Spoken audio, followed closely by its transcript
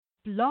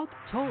Blog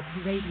Talk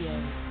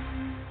Radio.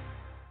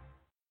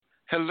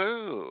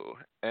 Hello,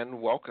 and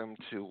welcome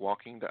to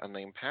Walking the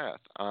Unnamed Path.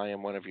 I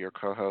am one of your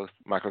co-hosts,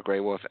 Michael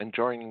Graywolf, and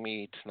joining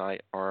me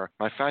tonight are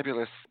my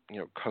fabulous,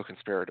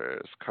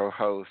 co-conspirators,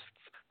 co-hosts,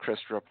 Chris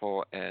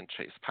Ripple and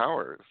Chase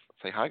Powers.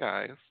 Say hi,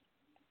 guys.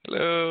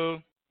 Hello.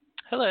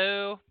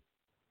 Hello.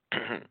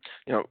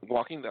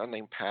 Walking the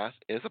Unnamed Path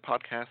is a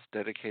podcast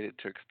dedicated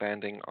to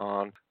expanding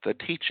on the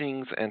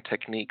teachings and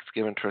techniques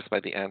given to us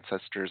by the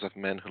ancestors of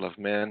men who love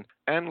men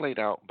and laid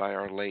out by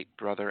our late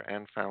brother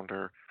and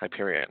founder,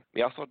 Hyperion.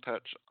 We also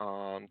touch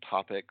on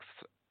topics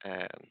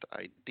and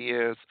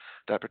ideas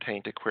that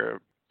pertain to queer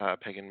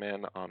pagan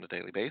men on a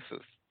daily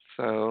basis.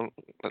 So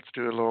let's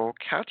do a little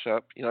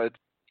catch-up. It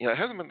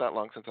hasn't been that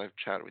long since I've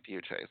chatted with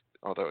you, Chase,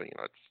 although,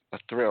 it's a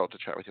thrill to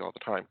chat with you all the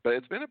time. But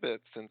it's been a bit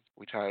since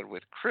we chatted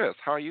with Chris.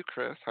 How are you,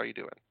 Chris? How are you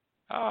doing?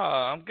 Oh,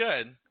 I'm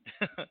good.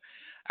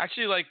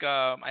 Actually,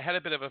 I had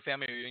a bit of a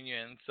family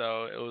reunion,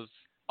 so it was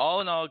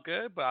all in all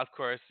good. But, of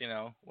course,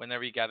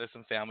 whenever you gather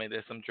some family,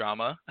 there's some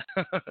drama.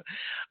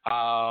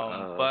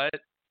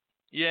 But,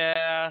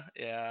 yeah.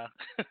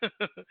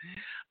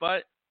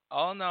 But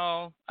all in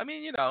all, I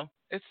mean,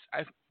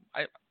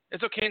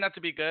 it's okay not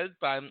to be good,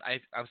 but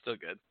I'm still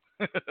good.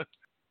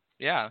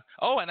 Yeah.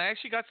 Oh, and I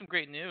actually got some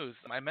great news.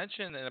 I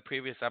mentioned in a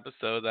previous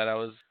episode that I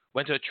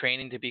went to a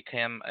training to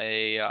become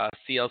a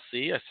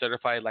CLC, a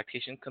certified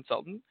lactation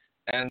consultant,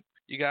 and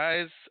you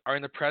guys are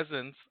in the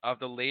presence of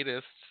the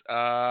latest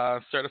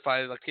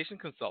certified lactation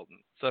consultant.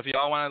 So if you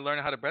all want to learn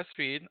how to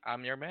breastfeed,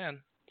 I'm your man.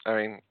 I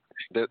mean,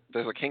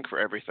 there's a kink for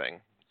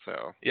everything.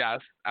 So yes,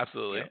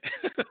 absolutely.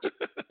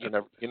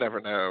 Yeah. You never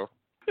know.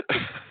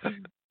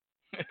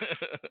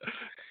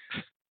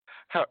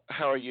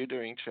 How are you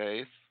doing,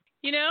 Chase?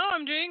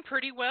 I'm doing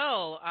pretty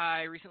well.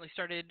 I recently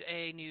started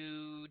a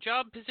new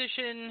job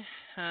position,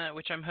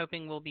 which I'm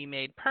hoping will be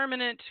made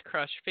permanent.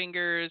 Cross your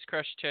fingers,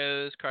 cross your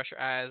toes, cross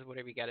your eyes,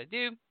 whatever you got to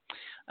do.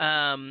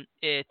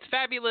 It's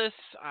fabulous.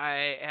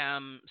 I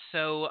am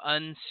so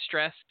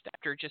unstressed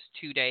after just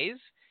 2 days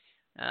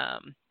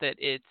that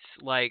it's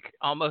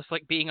almost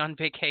like being on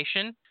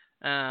vacation.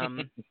 Let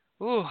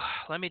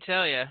me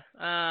tell you.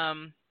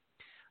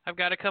 I've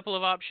got a couple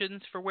of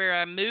options for where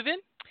I'm moving,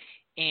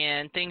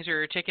 and things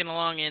are ticking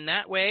along in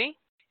that way.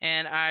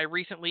 And I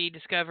recently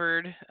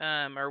discovered,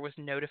 or was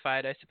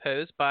notified, I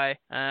suppose, by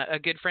a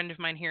good friend of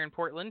mine here in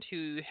Portland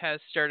who has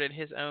started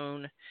his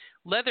own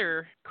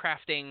leather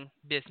crafting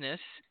business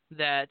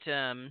that,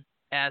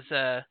 as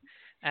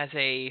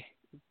a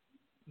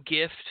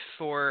gift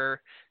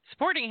for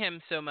supporting him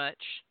so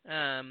much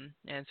and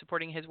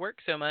supporting his work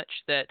so much,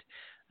 that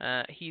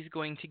he's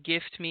going to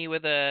gift me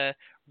with a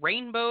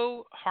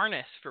rainbow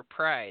harness for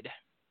Pride.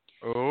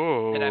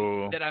 Oh.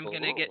 That I'm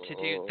gonna get to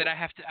do.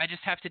 I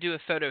just have to do a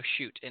photo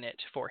shoot in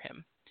it for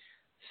him.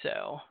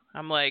 So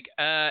I'm like,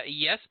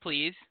 yes,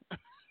 please.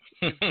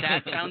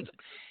 That sounds.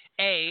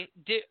 A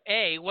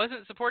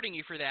wasn't supporting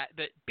you for that,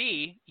 but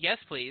B, yes,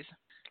 please.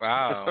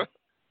 Wow.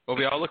 Well,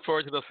 we all look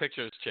forward to those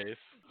pictures, Chase.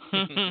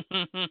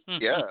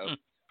 Yeah.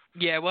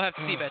 Yeah, we'll have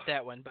to see about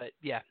that one, but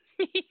yeah.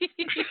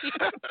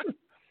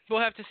 We'll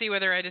have to see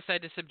whether I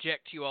decide to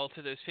subject you all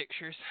to those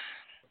pictures.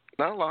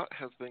 Not a lot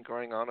has been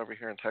going on over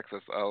here in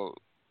Texas.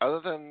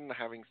 Other than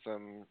having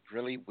some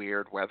really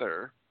weird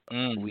weather,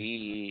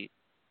 it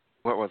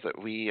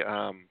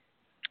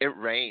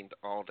rained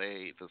all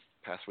day this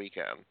past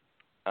weekend.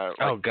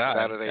 Oh God!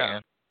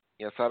 Saturday,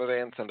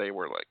 Saturday and Sunday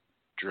were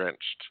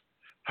drenched.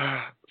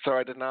 So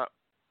I did not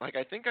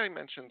I think I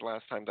mentioned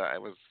last time that I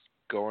was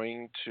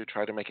going to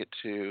try to make it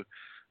to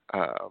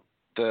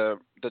the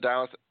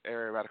Dallas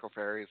area Radical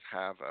Fairies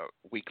have a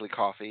weekly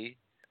coffee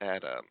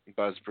at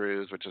Buzz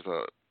Brews, which is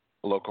a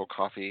local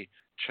coffee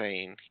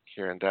chain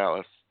here in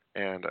Dallas,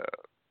 and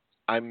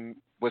I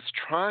was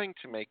trying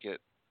to make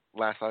it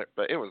last night,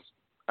 but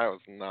I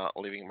was not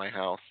leaving my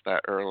house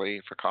that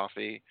early for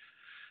coffee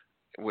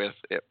with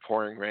it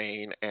pouring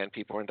rain, and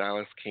people in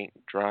Dallas can't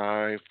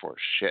drive for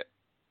shit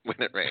when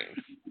it rains.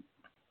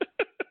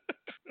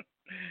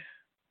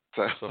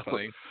 So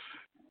funny.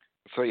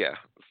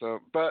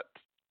 But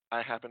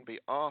I happen to be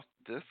off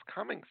this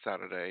coming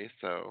Saturday,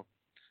 so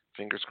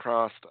fingers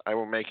crossed I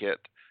will make it,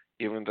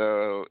 even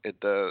though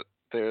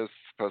there's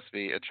supposed to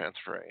be a chance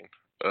for rain.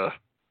 Ugh.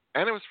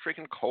 And it was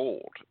freaking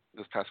cold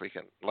this past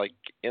weekend,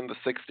 in the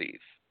 60s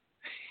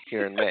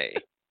here in May.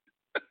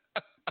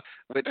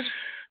 Which,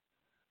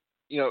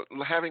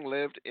 having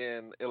lived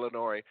in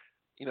Illinois,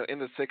 in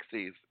the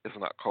 60s is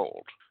not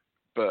cold.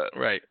 But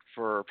right.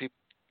 For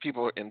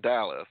people in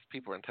Dallas,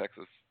 people in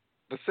Texas,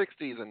 the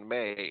 60s in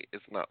May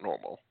is not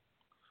normal.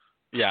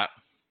 Yeah,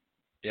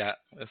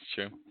 that's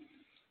true.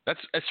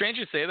 It's strange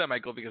you say that,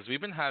 Michael, because we've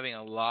been having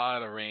a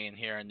lot of rain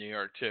here in New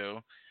York too.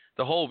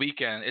 The whole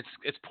weekend,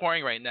 it's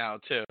pouring right now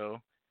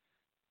too.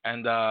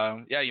 And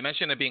you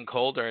mentioned it being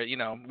colder.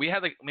 We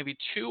had maybe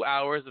 2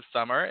 hours of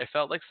summer. It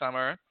felt like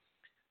summer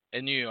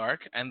in New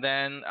York, and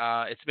then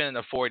it's been in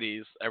the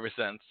 40s ever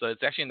since. So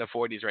it's actually in the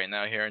 40s right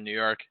now here in New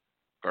York.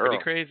 Girl.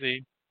 Pretty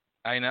crazy.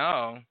 I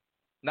know.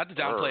 Not to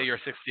downplay your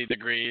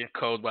 60-degree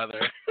cold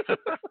weather.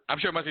 I'm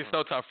sure it must be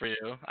so tough for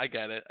you. I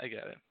get it.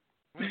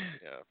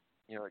 Yeah.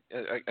 You know,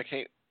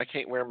 I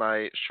can't wear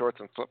my shorts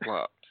and flip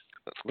flops.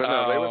 But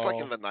no, it was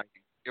like in the 90s.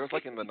 It was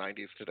like in the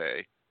 90s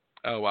today.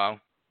 Oh wow.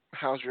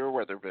 How's your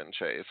weather been,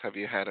 Chase? Have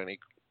you had any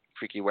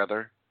freaky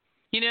weather?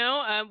 You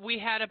know, we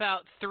had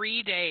about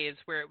 3 days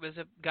where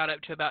it got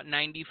up to about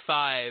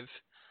 95,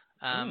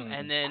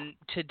 and then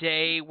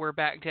today we're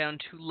back down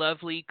to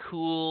lovely,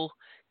 cool,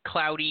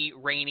 cloudy,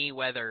 rainy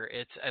weather.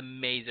 It's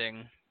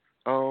amazing.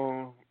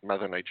 Oh,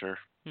 Mother Nature.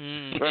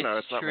 No,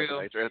 it's not true.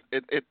 Mother Nature.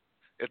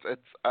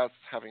 It's us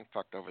having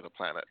fucked over the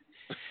planet.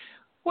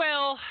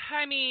 Well,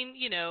 I mean,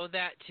 you know,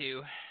 that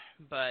too,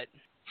 but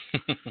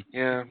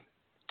Yeah.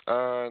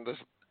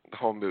 The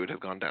whole mood has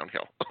gone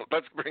downhill.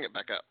 Let's bring it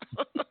back up.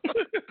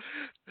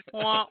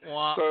 wah,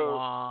 wah,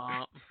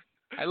 wah.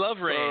 I love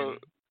rain.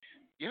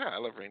 Yeah, I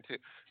love rain too.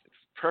 It's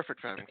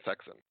perfect for having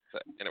sex in.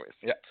 But anyways.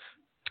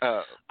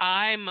 Yeah.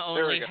 I'm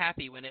only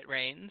happy when it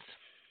rains.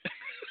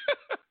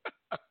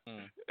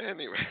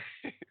 Anyway.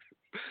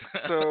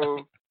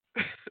 So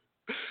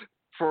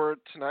for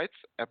tonight's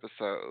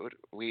episode,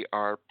 we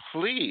are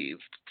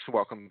pleased to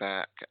welcome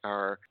back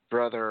our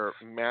brother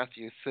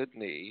Mathew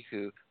Sidney,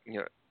 who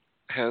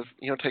has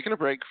taken a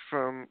break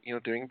from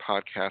doing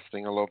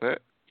podcasting a little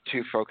bit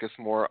to focus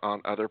more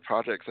on other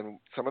projects, and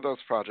some of those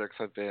projects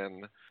have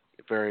been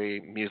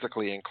very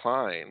musically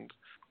inclined.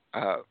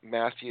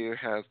 Mathew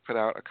has put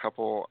out a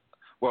couple.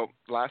 Well,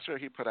 last year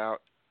he put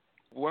out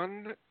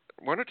one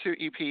or two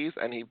EPs,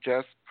 and he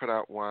just put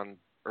out one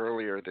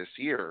earlier this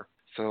year.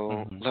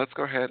 So let's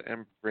go ahead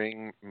and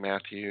bring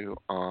Mathew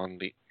on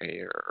the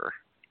air.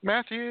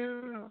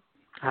 Matthew!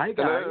 Hi,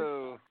 guys.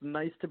 Hello.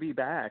 Nice to be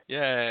back.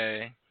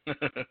 Yay.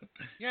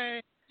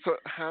 Yay. So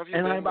how have you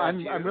and been,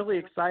 I'm Mathew? really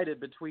excited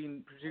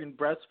between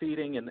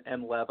breastfeeding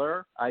and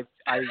leather. I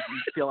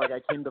feel like I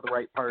came to the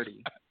right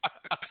party.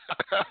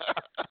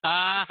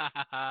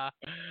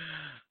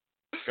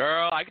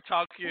 Girl, I could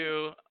talk to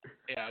you.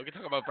 Yeah, we could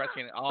talk about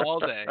breastfeeding all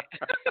day.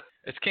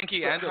 It's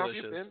kinky and how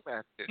delicious. How have you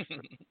been,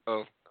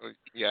 Matthew?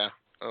 Yeah.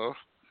 Oh.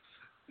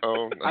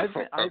 Hi.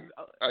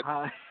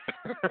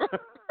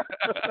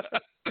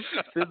 This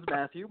is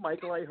Mathew.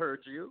 Michael, I heard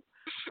you.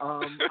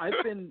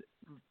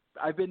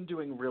 I've been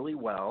doing really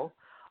well.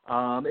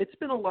 It's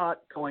been a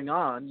lot going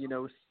on.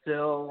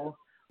 Still,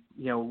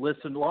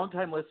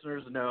 longtime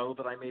listeners know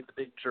that I made the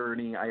big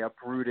journey. I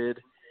uprooted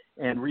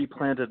and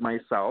replanted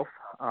myself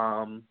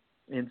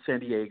in San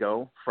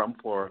Diego from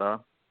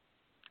Florida,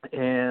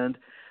 and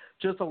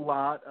just a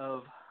lot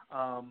of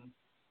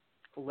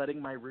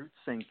letting my roots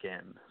sink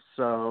in.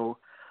 So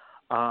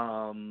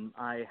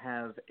I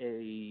have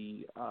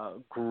a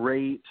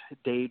great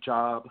day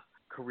job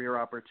career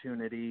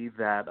opportunity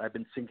that I've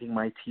been sinking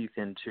my teeth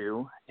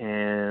into,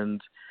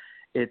 and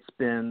it's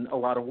been a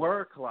lot of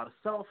work, a lot of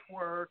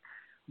self-work,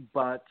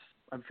 but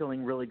I'm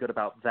feeling really good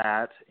about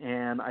that,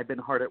 and I've been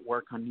hard at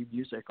work on new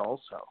music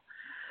also.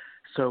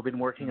 So I've been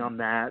working on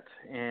that,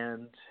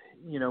 and,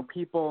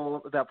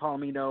 people that follow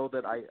me know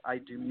that I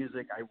do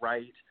music, I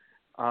write,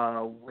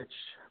 which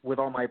with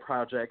all my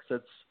projects,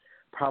 it's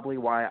probably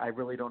why I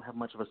really don't have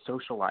much of a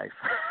social life.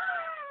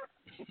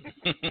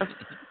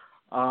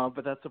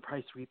 But that's the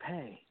price we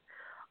pay.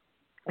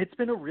 It's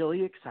been a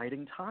really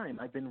exciting time.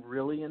 I've been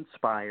really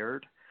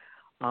inspired.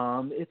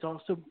 It's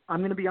also, I'm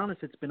going to be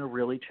honest, it's been a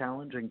really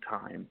challenging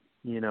time.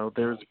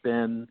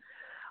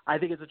 I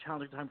think it's a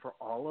challenging time for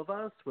all of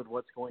us with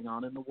what's going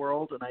on in the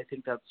world, and I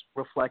think that's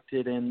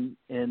reflected in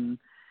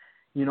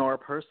our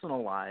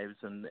personal lives,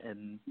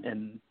 and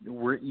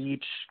we're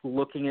each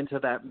looking into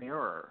that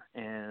mirror.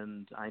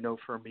 And I know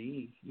for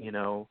me,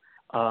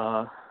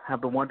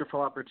 have the wonderful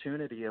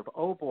opportunity of,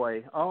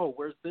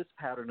 where's this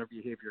pattern of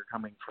behavior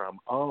coming from?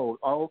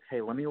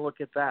 Okay, let me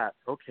look at that.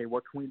 Okay,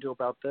 what can we do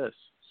about this?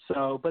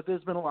 So, but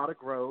there's been a lot of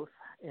growth,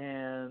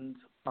 and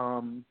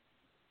I'm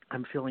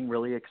feeling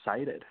really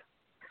excited.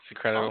 It's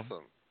incredible.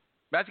 Awesome.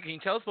 Matthew, can you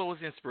tell us what was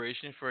the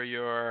inspiration for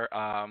your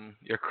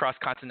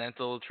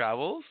cross-continental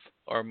travels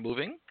or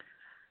moving?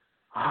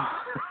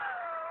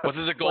 Was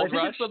it a gold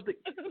rush?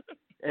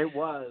 It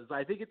was.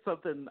 I think it's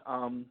something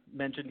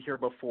mentioned here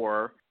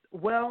before.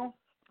 Well,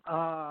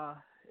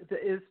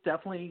 it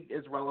definitely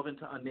is relevant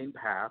to Unnamed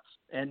Paths.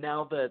 And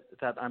now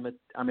that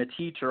I'm a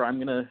teacher, I'm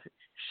going to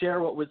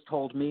share what was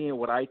told me and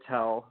what I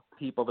tell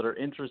people that are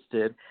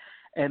interested,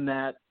 and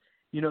that,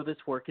 this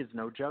work is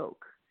no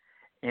joke.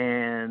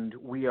 And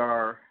we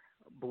are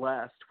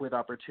blessed with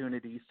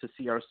opportunities to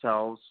see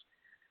ourselves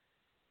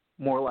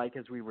more like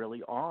as we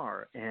really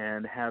are,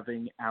 and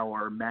having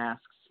our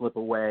masks slip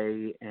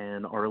away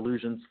and our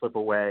illusions slip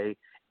away.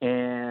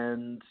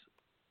 And,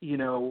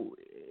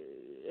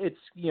 it's,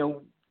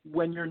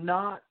 when you're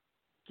not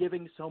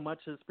giving so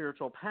much to the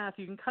spiritual path,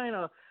 you can kind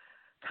of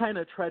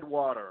tread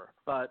water.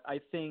 But I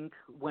think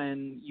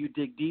when you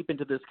dig deep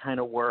into this kind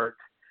of work,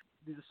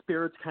 the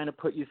spirits kind of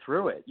put you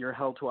through it. You're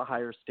held to a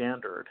higher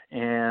standard.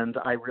 And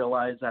I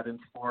realized that in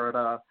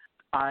Florida,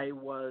 I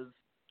was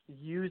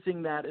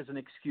using that as an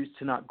excuse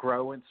to not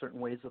grow in certain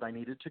ways that I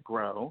needed to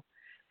grow.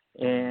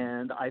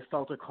 And I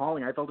felt a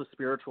calling. I felt a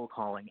spiritual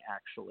calling,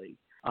 actually.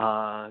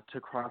 to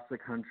cross the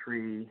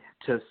country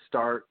to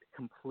start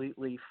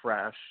completely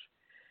fresh.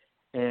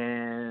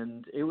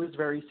 And it was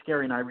very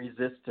scary, and I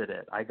resisted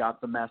it. I got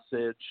the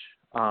message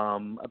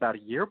about a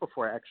year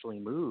before I actually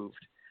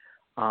moved,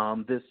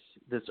 this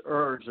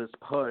urge, this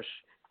push,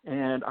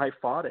 and I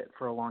fought it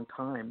for a long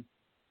time.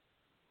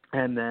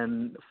 And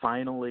then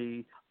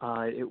finally,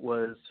 it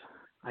was,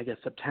 I guess,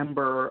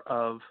 September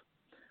of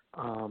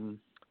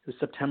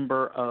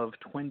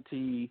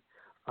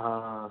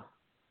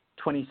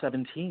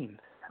 2017.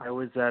 I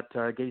was at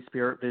Gay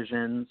Spirit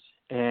Visions,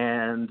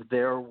 and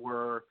there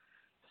were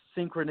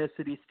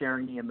synchronicity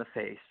staring me in the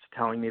face,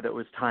 telling me that it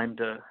was time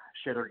to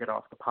shit or get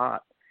off the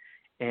pot.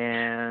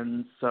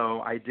 And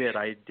so I did.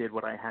 I did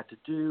what I had to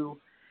do,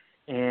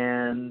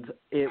 and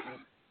it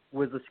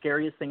was the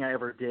scariest thing I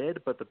ever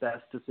did, but the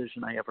best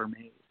decision I ever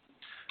made.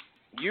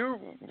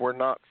 You were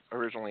not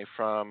originally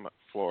from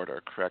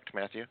Florida, correct,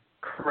 Matthew?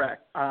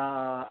 Correct.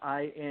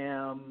 I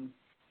am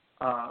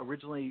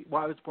originally,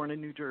 I was born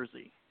in New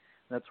Jersey.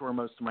 That's where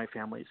most of my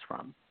family's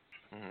from.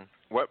 Mm-hmm.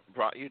 What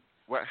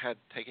had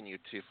taken you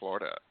to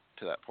Florida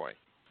to that point?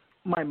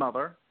 My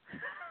mother.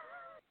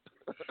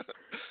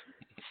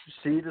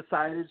 She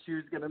decided she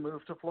was going to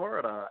move to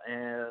Florida,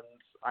 and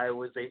I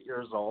was 8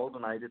 years old,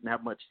 and I didn't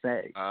have much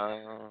say.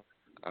 Gotcha.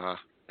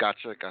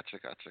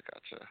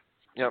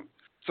 Yep.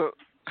 So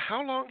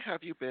how long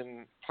have you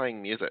been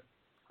playing music?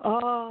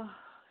 I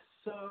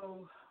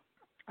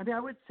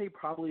would say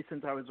probably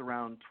since I was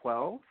around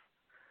 12.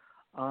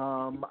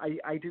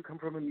 I do come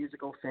from a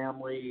musical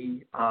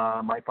family.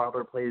 My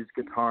father plays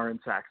guitar and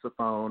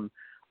saxophone.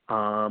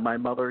 My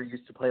mother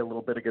used to play a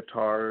little bit of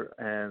guitar,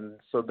 and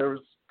so there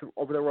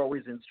were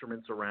always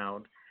instruments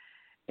around.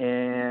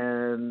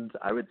 And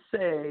I would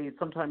say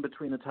sometime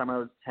between the time I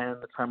was 10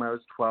 and the time I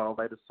was 12,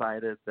 I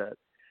decided that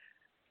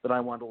I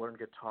wanted to learn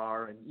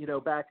guitar. And,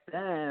 back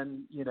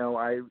then,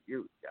 I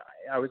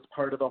was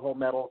part of the whole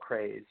metal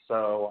craze.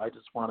 So I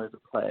just wanted to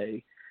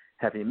play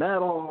heavy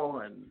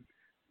metal and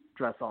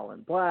dress all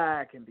in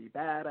black and be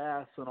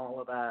badass and all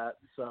of that.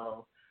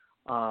 So,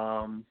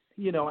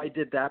 I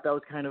did that. That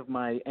was kind of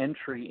my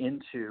entry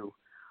into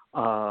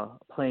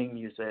playing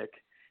music.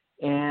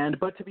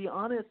 But to be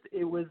honest,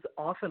 it was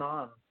off and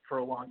on for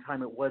a long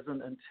time. It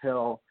wasn't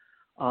until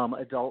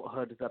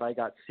adulthood that I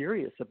got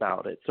serious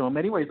about it. So in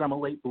many ways, I'm a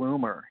late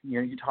bloomer.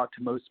 You talk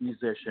to most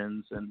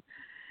musicians, and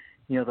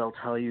they'll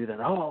tell you that,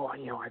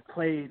 I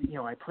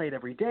played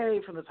every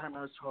day from the time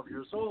I was 12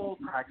 years old,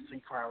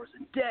 practicing 4 hours a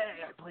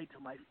day. I played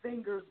till my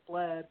fingers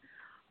bled.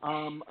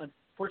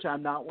 Unfortunately,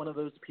 I'm not one of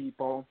those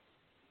people.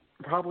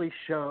 Probably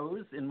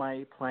shows in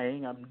my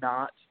playing. I'm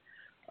not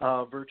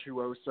a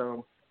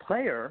virtuoso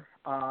player.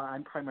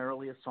 I'm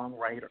primarily a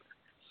songwriter.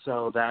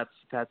 So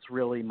that's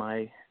really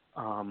my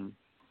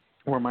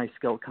where my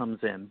skill comes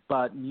in.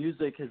 But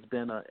music has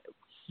been a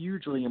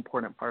hugely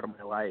important part of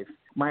my life,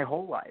 my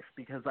whole life,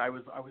 because I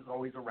was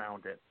always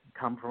around it.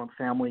 Come from a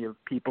family of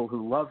people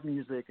who love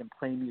music and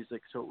play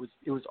music, so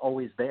it was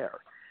always there.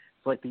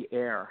 It's like the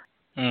air.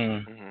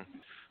 Mm-hmm.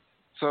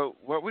 So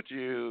what would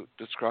you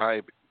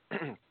describe?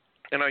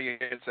 I know you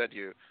said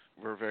you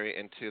were very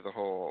into the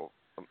whole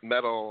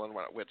metal and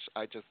which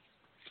I just,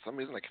 for some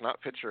reason, I cannot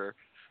picture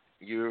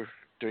you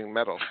doing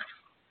metal.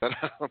 But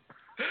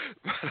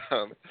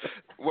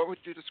what would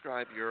you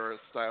describe your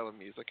style of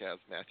music as,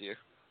 Matthew?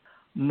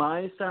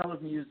 My style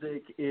of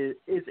music is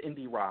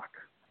indie rock.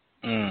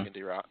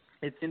 Indie rock.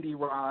 It's indie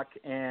rock,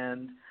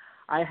 and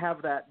I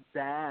have that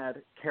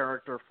bad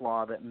character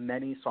flaw that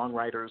many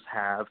songwriters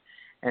have,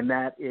 and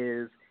that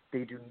is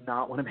they do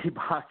not want to be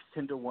boxed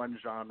into one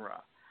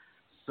genre.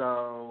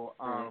 So,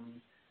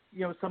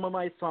 some of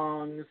my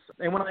songs,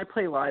 and when I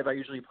play live, I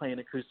usually play an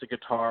acoustic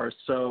guitar.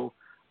 So,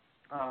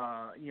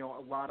 a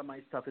lot of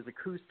my stuff is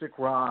acoustic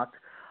rock,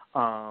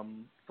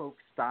 folk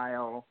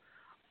style,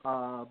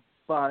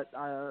 but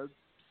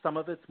some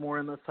of it's more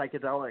in the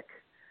psychedelic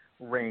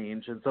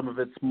range, and some of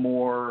it's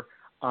more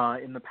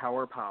in the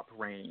power pop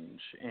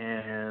range.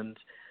 And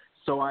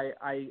so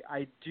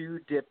I do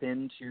dip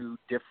into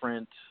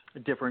different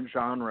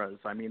genres.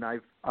 I mean,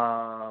 I've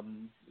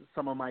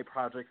some of my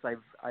projects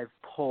I've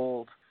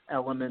pulled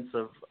elements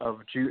of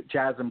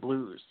jazz and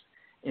blues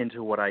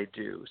into what I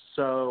do.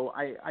 So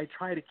I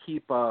try to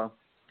keep a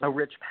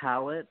rich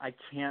palette. I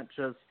can't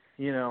just,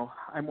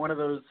 I'm one of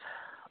those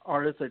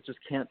artists that just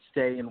can't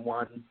stay in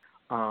one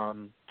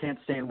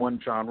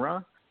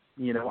genre.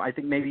 I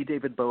think maybe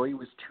David Bowie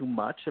was too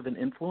much of an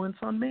influence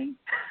on me.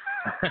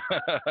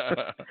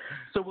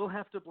 So we'll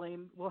have to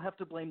blame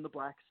the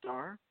Black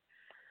Star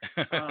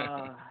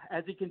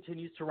as he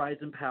continues to rise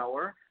in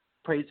power.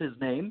 Praise his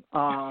name.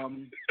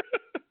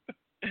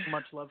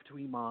 Much love to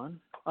Iman.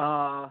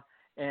 So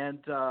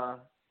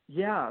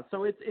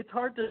it's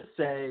hard to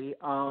say.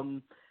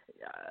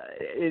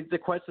 It's a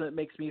question that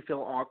makes me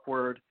feel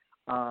awkward.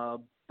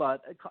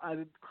 But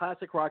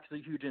classic rock is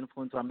a huge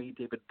influence on me.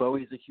 David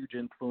Bowie is a huge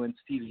influence.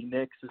 Stevie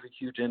Nicks is a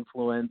huge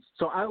influence.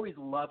 So I always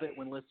love it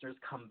when listeners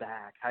come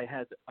back. I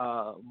had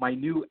my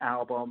new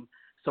album,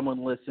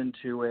 someone listened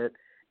to it,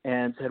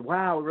 and said,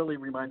 wow, it really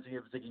reminds me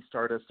of Ziggy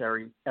Stardust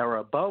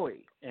era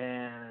Bowie.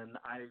 And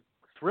I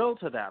thrilled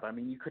to that. I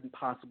mean, you couldn't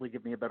possibly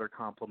give me a better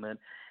compliment.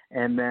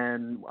 And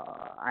then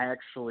I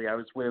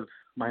was with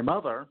my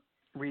mother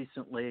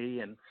recently,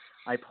 and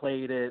I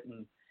played it,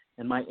 and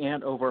my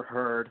aunt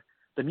overheard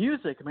the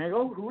music, and I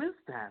go, oh, who is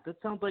that? That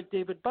sounds like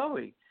David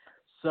Bowie.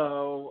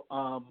 So,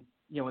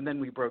 and then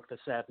we broke the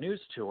sad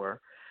news to her.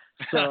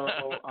 So,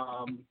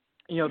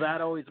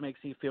 that always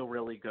makes me feel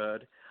really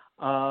good.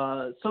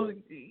 So,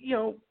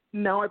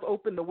 now I've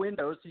opened the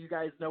window so you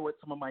guys know what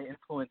some of my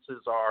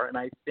influences are, and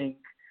I think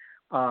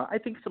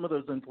some of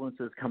those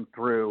influences come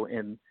through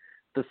in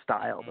the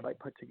style that I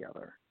put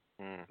together.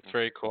 It's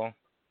very cool.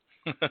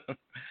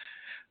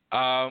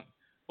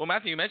 Well,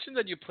 Matthew, you mentioned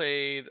that you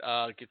played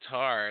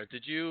guitar.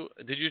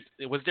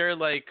 Was there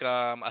like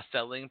a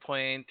selling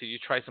point? Did you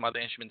try some other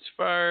instruments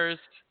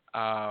first?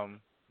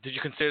 Did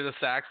you consider the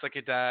sax like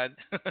your dad?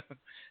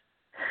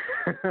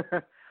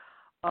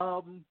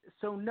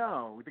 So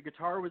no, the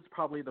guitar was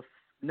probably the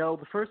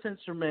first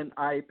instrument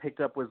I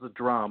picked up was a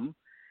drum,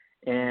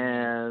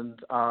 and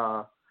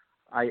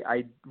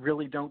I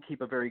really don't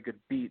keep a very good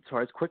beat, so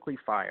I was quickly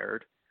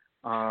fired.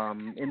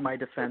 In my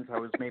defense, I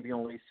was maybe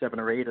only 7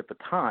 or 8 at the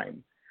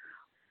time.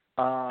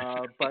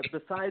 But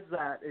besides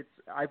that,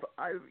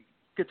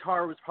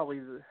 guitar was probably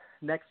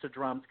next to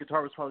drums.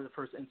 Guitar was probably the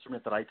first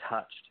instrument that I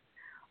touched.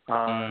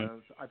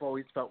 I've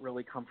always felt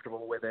really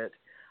comfortable with it.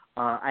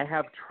 I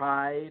have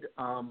tried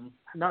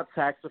not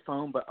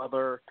saxophone, but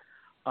other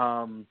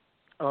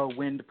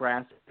wind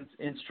brass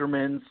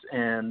instruments,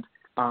 and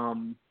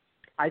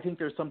I think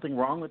there's something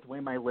wrong with the way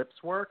my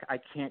lips work. I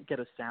can't get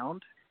a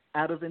sound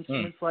out of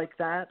instruments like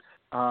that,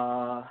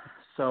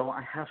 so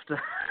I have to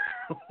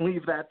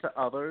leave that to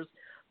others.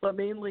 But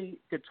mainly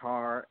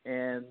guitar,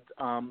 and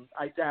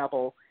I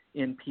dabble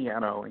in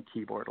piano and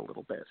keyboard a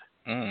little bit.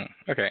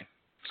 Okay.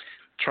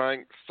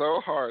 Trying so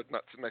hard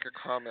not to make a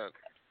comment.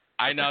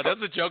 I know,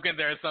 there's a joke in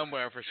there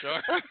somewhere for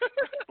sure.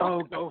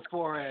 Oh, go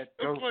for it.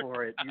 Go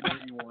for it. You know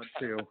you want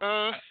to.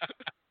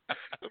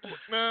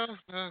 No,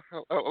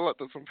 I'll let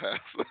this one pass.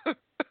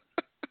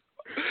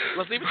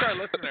 Let's leave it to our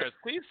listeners.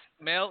 Please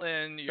mail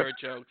in your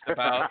jokes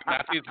about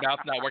Matthew's mouth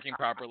not working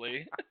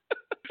properly.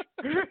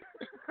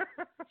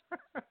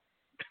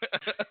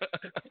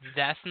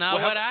 That's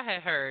not what I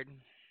had heard.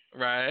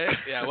 Right?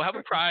 Yeah, we'll have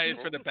a prize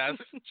for the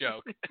best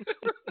joke.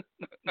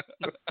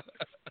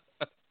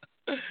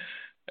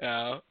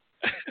 Yeah.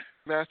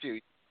 Matthew,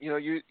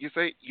 you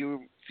say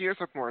you see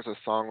yourself more as a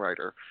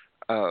songwriter.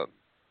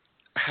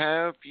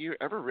 Have you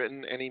ever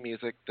written any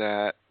music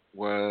that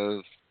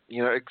was,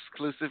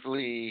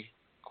 exclusively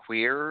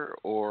queer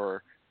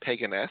or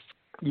pagan-esque?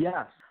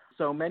 Yes.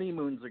 So many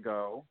moons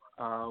ago,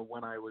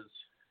 when I was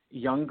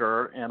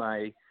younger and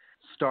I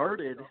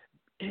started,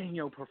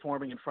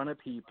 performing in front of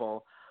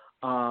people,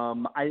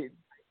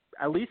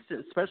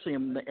 especially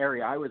in the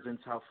area I was in,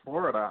 South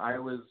Florida, I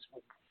was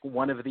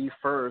one of the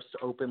first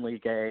openly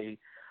gay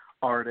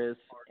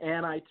artists,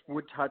 and I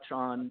would touch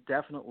on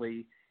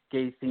definitely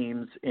gay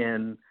themes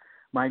in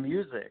my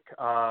music.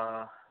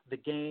 The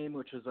Game,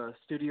 which was a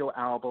studio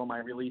album I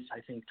released,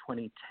 I think,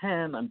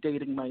 2010. I'm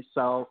dating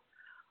myself.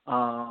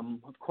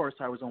 Of course,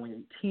 I was only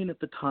 18 at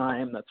the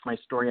time. That's my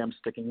story. I'm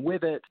sticking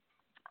with it.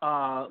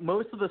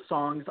 Most of the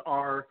songs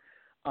are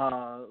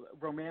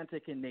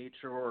romantic in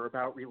nature or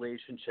about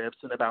relationships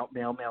and about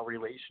male-male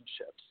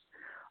relationships.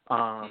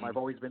 I've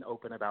always been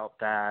open about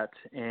that,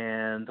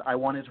 and I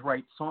wanted to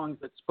write songs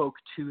that spoke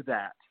to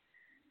that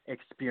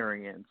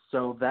experience.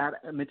 So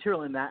that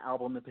material in that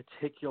album in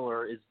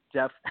particular is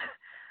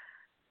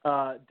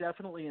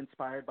definitely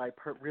inspired by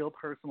real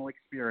personal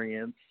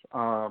experience,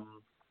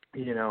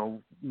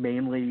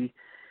 mainly,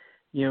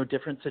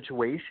 different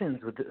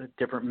situations with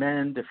different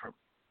men,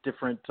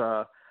 different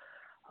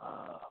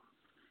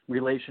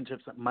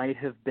relationships that might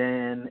have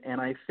been, and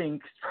I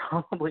think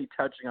probably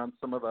touching on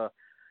some of the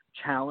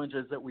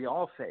challenges that we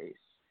all face.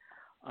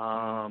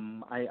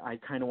 I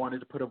kind of wanted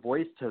to put a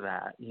voice to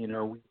that.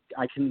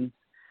 I can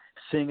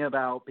sing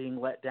about being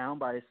let down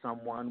by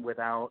someone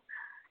without,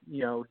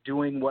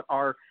 doing what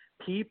our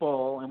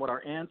people and what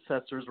our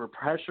ancestors were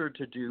pressured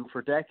to do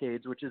for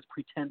decades, which is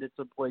pretend it's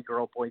a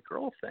boy-girl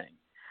thing.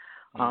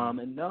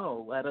 And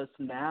no, let us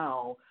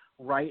now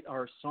write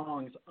our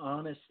songs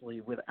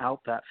honestly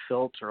without that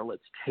filter.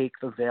 Let's take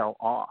the veil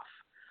off,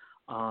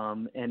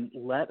 and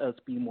let us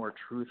be more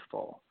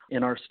truthful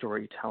in our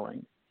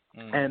storytelling.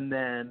 And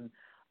then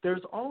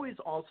there's always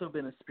also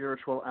been a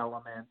spiritual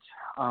element.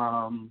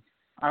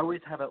 I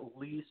always have at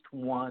least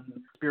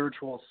one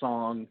spiritual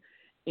song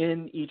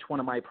in each one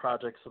of my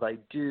projects that I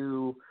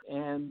do.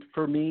 And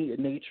for me,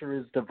 nature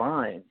is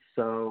divine.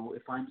 So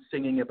if I'm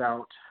singing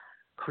about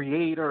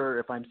Creator,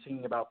 if I'm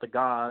singing about the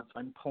gods,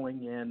 I'm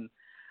pulling in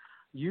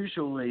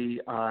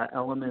usually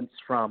elements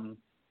from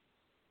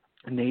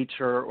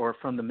nature or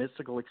from the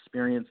mystical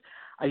experience.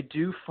 I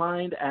do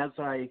find as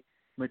I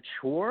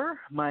mature,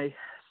 my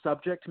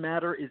subject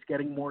matter is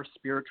getting more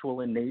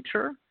spiritual in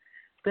nature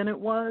than it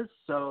was.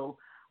 So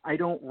I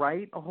don't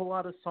write a whole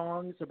lot of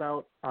songs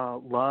about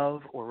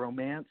love or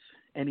romance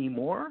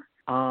anymore.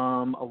 A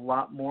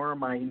lot more of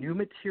my new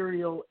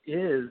material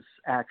is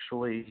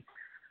actually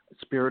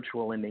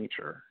spiritual in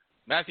nature.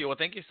 Mathew, well,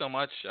 thank you so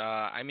much.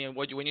 I mean,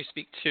 when you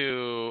speak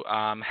to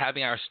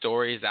having our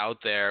stories out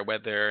there,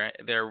 whether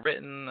they're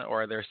written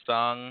or they're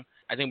sung,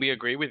 I think we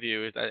agree with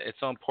you that it's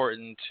so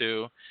important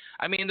to.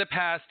 I mean, in the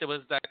past, it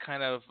was that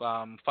kind of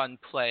fun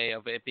play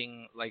of it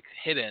being like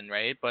hidden,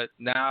 right? But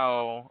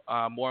now,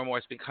 more and more,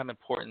 it's become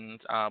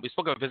important. We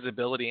spoke of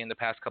visibility in the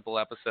past couple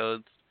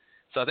episodes.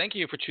 So thank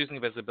you for choosing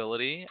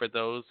visibility for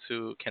those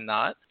who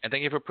cannot, and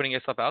thank you for putting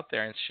yourself out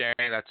there and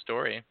sharing that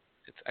story.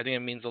 I think it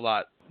means a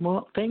lot.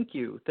 Well, thank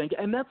you.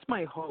 And that's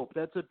my hope.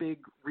 That's a big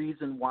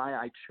reason why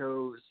I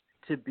chose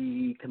to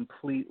be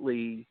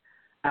completely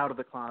out of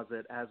the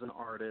closet as an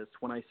artist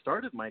when I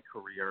started my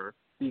career,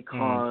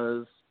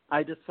 because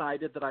I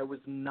decided that I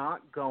was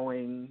not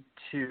going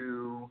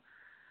to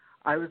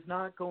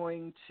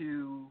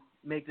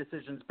make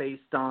decisions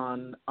based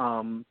on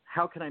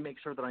how can I make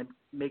sure that I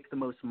make the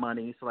most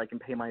money so I can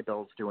pay my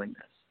bills doing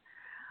this.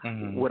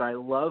 Mm-hmm. Would I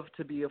love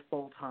to be a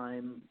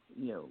full-time,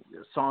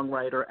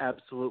 songwriter?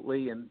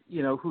 Absolutely. And,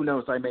 who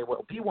knows, I may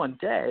well be one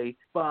day,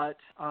 but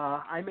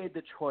I made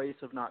the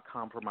choice of not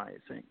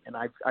compromising. And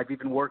I've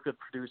even worked with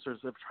producers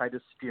that have tried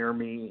to steer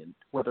me,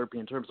 whether it be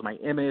in terms of my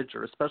image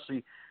or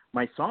especially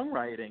my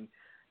songwriting,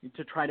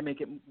 to try to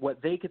make it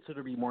what they consider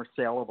to be more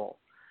saleable.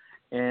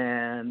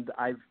 And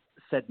I've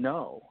said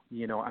no.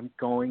 I'm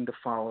going to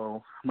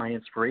follow my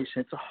inspiration.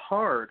 It's a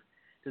hard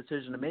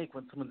decision to make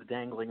when someone's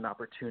dangling an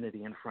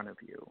opportunity in front of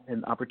you,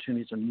 and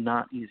opportunities are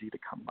not easy to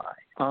come by.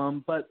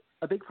 But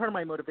a big part of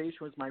my motivation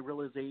was my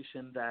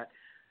realization that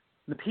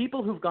the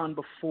people who've gone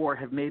before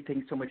have made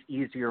things so much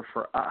easier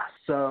for us.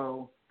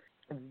 So,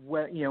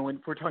 when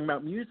we're talking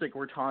about music,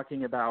 we're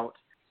talking about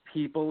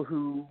people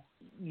who,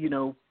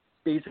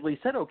 basically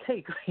said,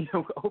 okay,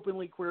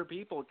 openly queer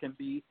people can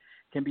be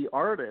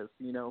artists.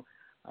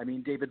 I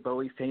mean, David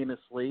Bowie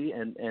famously,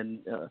 and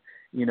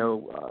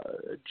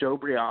Joe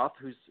Briath,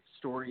 whose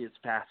story is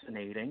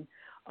fascinating,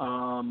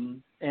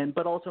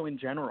 but also in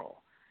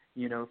general,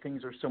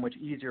 things are so much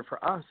easier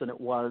for us than it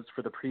was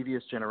for the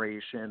previous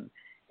generation.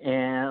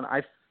 And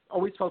I've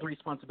always felt a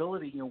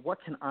responsibility,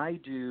 what can I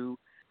do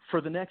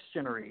for the next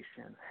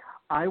generation?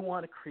 I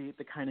want to create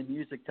the kind of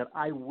music that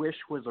I wish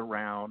was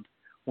around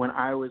when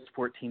I was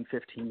 14,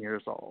 15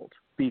 years old,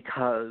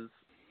 because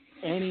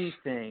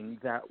anything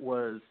that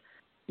was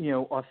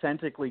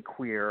authentically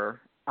queer,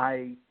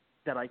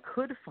 that I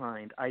could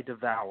find, I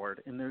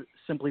devoured, and there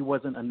simply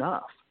wasn't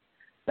enough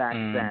back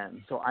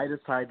then. So I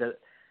decided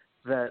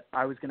that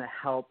I was going to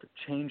help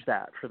change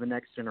that for the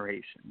next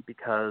generation,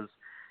 because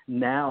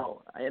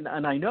now, and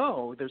I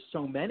know there's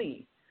so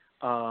many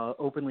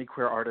openly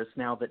queer artists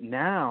now, that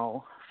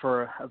now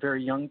for a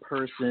very young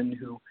person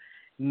who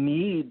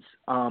needs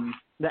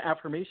the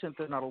affirmation that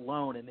they're not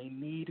alone, and they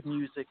need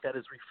music that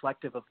is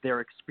reflective of their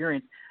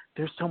experience,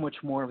 there's so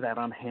much more of that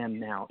on hand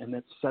now, and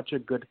that's such a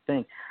good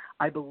thing.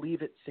 I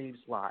believe it saves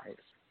lives.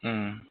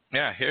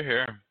 Yeah,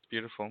 here.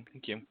 Beautiful.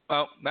 Thank you.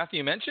 Well, Mathew,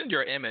 you mentioned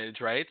your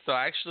image, right? So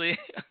actually,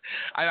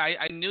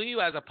 I knew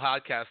you as a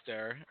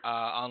podcaster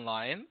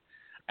online,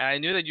 and I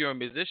knew that you were a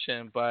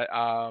musician, but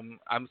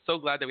I'm so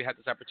glad that we had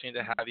this opportunity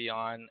to have you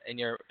on in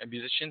your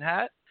musician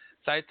hat.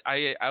 So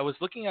I was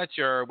looking at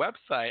your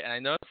website, and I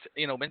noticed,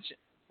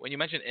 when you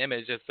mentioned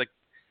image, it's like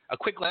a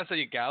quick glance at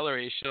your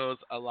gallery shows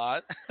a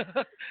lot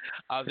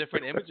of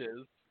different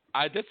images.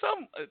 I did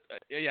some,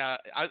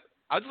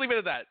 I'll just leave it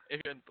at that.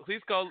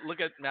 Please go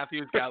look at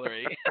Mathew's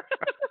gallery.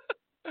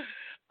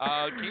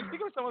 Can you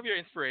speak of some of your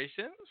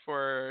inspirations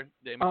for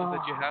the images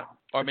that you have?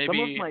 Or maybe, some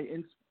of my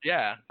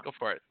go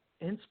for it.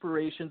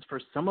 Inspirations for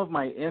some of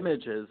my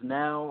images.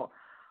 Now,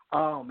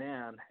 oh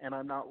man, and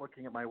I'm not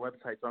looking at my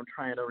website, so I'm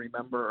trying to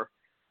remember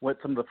what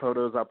some of the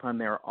photos up on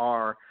there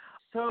are.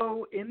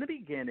 So in the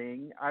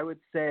beginning, I would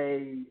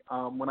say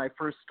when I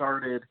first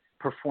started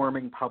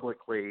performing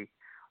publicly,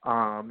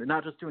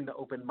 not just doing the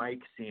open mic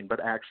scene, but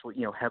actually,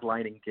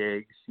 headlining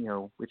gigs,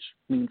 which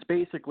means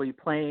basically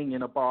playing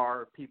in a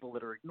bar, people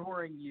that are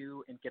ignoring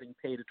you and getting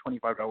paid a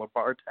 $25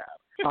 bar tab.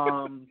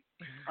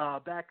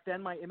 Back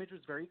then, my image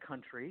was very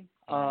country.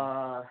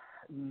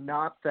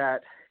 Not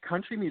that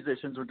country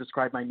musicians would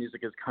describe my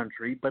music as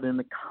country, but in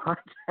the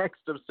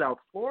context of South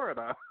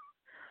Florida,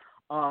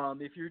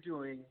 if you're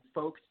doing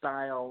folk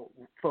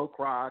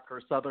rock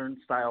or Southern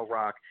style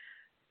rock,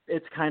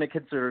 it's kind of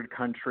considered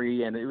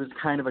country, and it was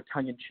kind of a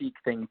tongue-in-cheek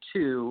thing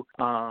too.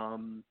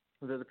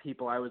 The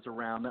people I was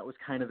around, that was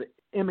kind of the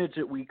image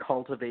that we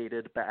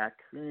cultivated back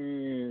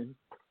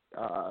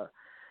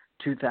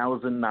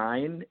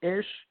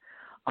 2009-ish.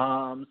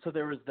 So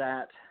there was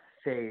that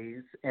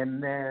phase,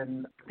 and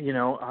then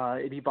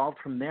it evolved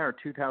from there.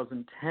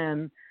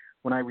 2010,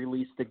 when I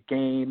released the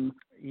game,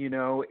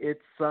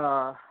 it's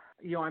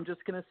I'm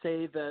just going to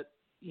say that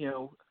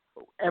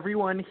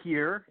everyone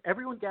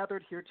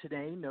gathered here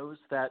today knows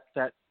that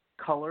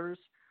colors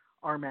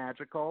are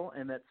magical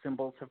and that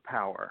symbols have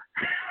power.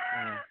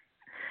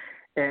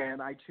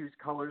 And I choose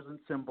colors and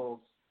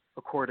symbols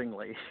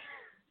accordingly.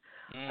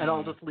 And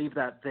I'll just leave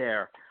that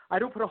there. I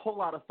don't put a whole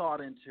lot of thought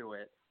into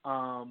it.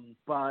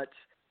 But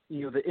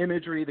the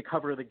imagery, the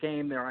cover of the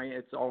game,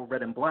 it's all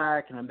red and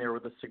black, and I'm there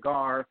with a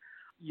cigar.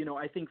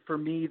 I think for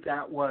me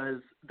that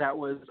was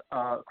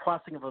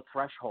crossing of a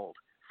threshold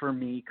for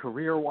me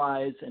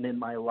career-wise and in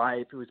my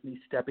life. It was me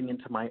stepping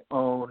into my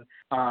own.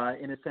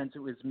 In a sense, it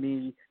was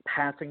me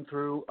passing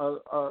through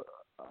a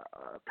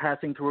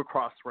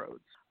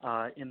crossroads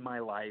in my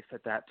life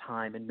at that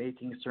time and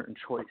making certain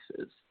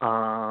choices.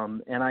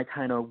 And I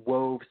kind of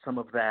wove some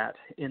of that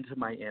into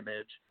my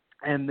image.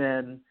 And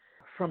then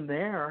from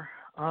there,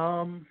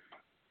 now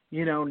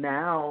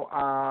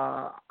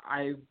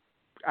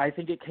I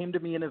think it came to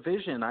me in a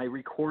vision. I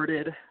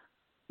recorded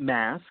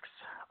Masks,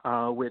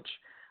 which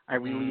I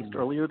released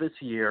earlier this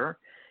year.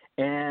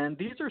 And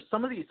these are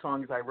some of these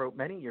songs I wrote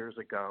many years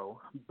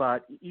ago,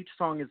 but each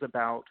song is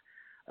about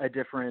a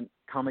different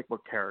comic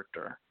book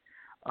character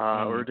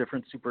or a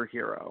different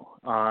superhero.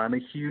 I'm a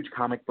huge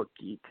comic book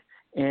geek.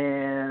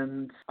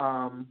 And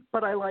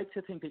but I like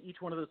to think that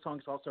each one of those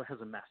songs also has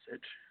a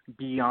message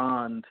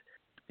beyond,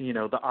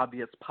 the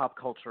obvious pop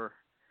culture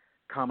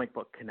comic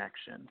book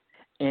connection.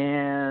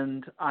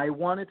 And I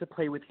wanted to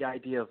play with the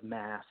idea of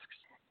masks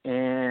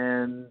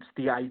and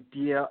the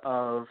idea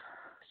of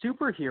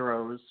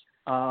superheroes.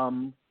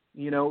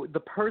 The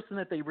person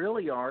that they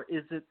really are,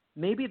 is it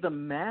maybe the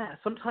mask?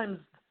 Sometimes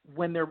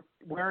when they're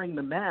wearing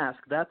the mask,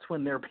 that's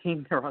when they're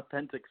being their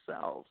authentic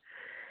selves.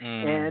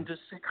 And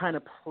just to kind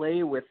of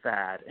play with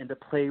that and to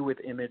play with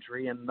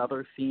imagery. And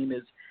another theme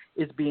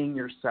is being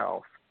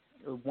yourself.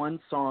 One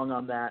song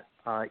on that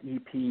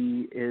EP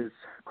is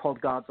called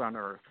Gods on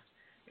Earth.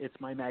 It's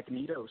my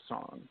Magneto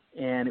song,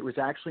 and it was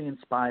actually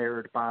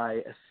inspired by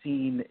a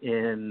scene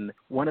in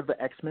one of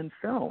the X-Men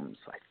films.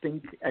 I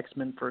think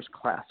X-Men First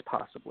Class,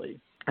 possibly.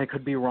 I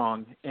could be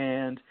wrong.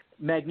 And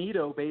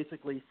Magneto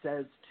basically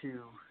says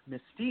to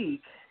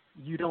Mystique,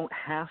 you don't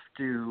have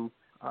to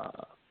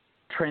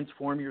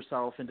transform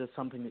yourself into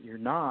something that you're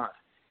not.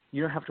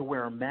 You don't have to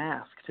wear a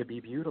mask to be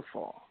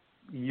beautiful.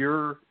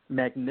 You're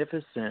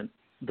magnificent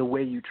the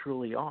way you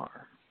truly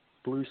are,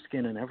 blue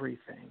skin and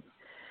everything.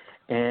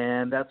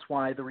 And that's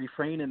why the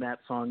refrain in that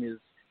song is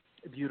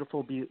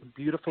beautiful be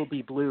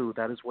blue,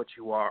 that is what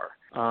you are.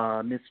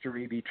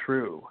 Mystery be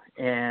true.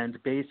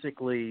 And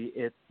basically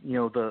it,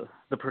 the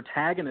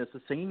protagonist,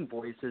 the singing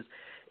voice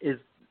is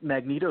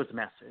Magneto's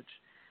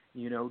message.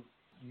 You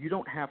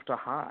don't have to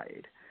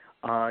hide.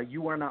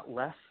 You are not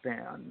less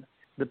than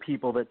the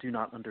people that do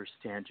not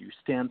understand you.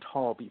 Stand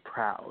tall, be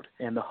proud.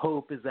 And the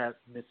hope is that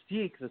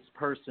Mystique, this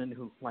person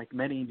who, like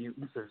many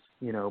mutants, is,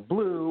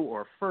 blue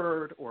or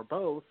furred or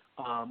both,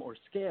 or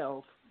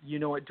scaled,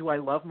 do I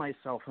love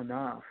myself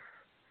enough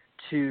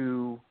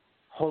to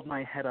hold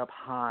my head up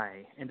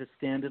high and to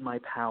stand in my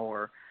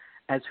power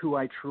as who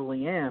I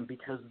truly am?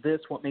 Because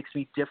what makes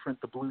me different,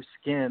 the blue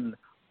skin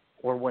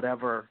or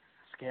whatever,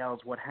 scales,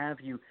 what have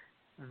you,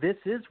 this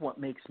is what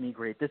makes me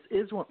great. This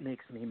is what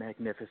makes me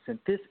magnificent.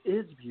 This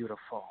is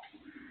beautiful.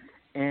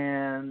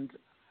 And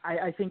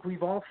I think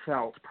we've all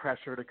felt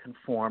pressure to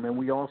conform, and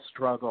we all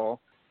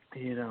struggle,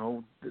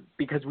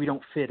 because we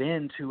don't fit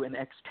into an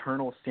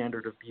external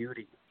standard of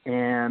beauty.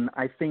 And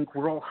I think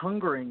we're all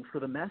hungering for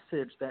the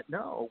message that,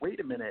 no, wait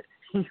a minute,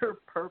 you're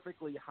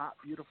perfectly hot,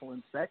 beautiful,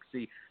 and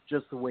sexy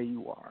just the way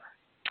you are.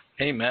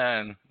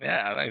 Amen.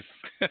 Yeah, nice.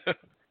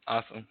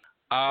 Awesome.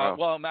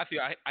 Well, Mathew,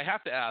 I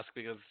have to ask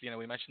because,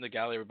 we mentioned the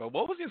gallery, but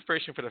what was the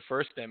inspiration for the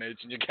first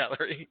image in your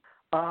gallery?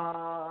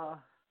 Oh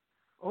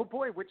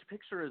boy, which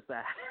picture is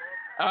that?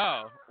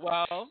 Oh,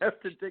 well. I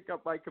have to dig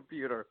up my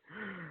computer.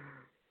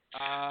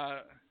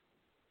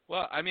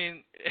 Well, I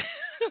mean,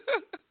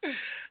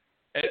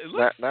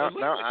 now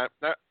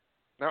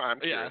I'm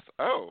curious.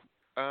 Yeah. Oh,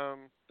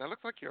 that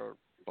looks like your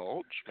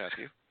bulge,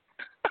 Mathew.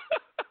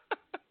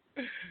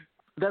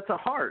 That's a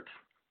heart.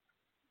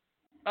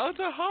 Oh, it's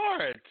a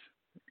heart.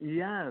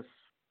 Yes,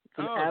 it's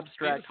an It's abstract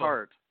beautiful.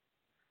 heart.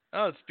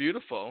 Oh, it's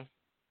beautiful.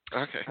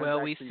 Okay.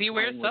 Well, we see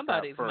where playing with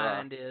somebody's that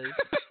mind is.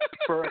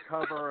 for a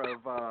cover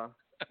of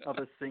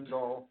a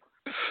single.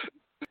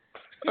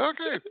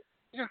 Okay.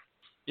 Yeah.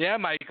 Yeah,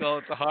 Michael,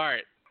 it's a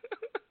heart.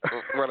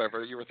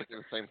 Whatever. You were thinking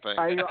the same thing.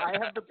 I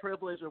have the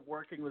privilege of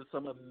working with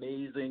some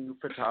amazing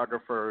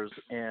photographers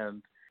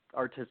and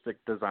artistic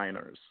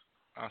designers.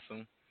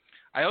 Awesome.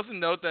 I also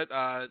note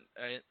that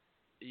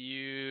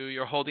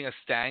you're holding a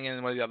stang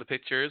in one of the other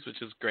pictures,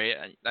 which is great.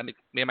 That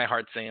made my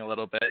heart sing a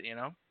little bit,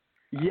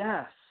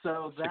 Yes,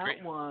 so that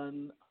great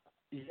one,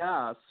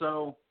 yeah.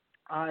 So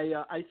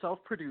I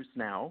self-produce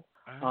now,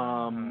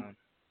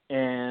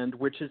 and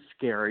which is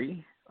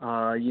scary.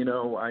 I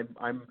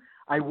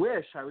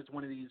wish I was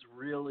one of these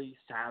really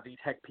savvy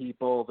tech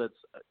people that's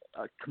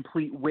a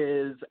complete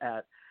whiz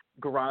at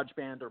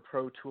GarageBand or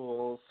Pro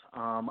Tools.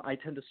 I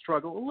tend to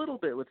struggle a little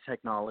bit with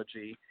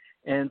technology.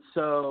 And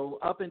so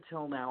up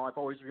until now, I've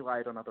always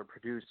relied on other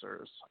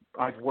producers.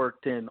 I've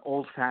worked in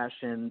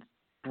old-fashioned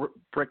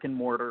brick and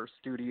mortar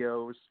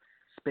studios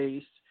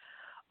space.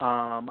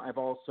 I've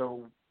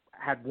also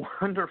had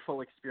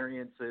wonderful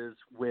experiences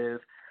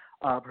with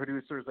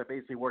producers that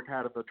basically work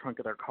out of the trunk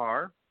of their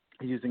car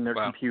using their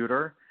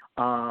computer.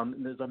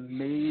 There's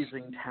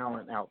amazing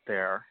talent out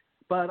there.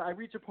 But I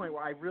reached a point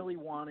where I really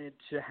wanted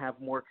to have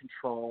more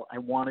control. I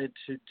wanted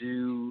to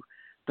do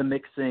the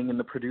mixing and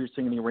the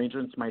producing and the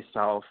arrangements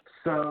myself.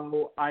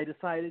 So I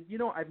decided,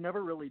 I've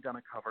never really done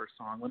a cover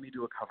song. Let me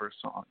do a cover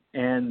song.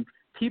 And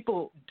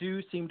people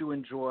do seem to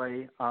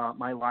enjoy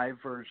my live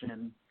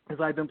version,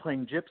 because I've been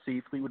playing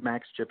Gypsy, Fleetwood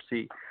Mac's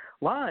Gypsy,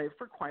 live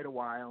for quite a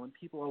while, and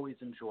people always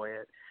enjoy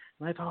it.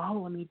 And I thought,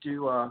 let me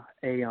do a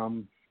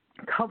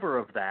cover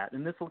of that,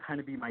 and this will kind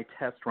of be my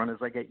test run as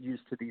I get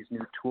used to these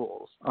new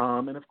tools.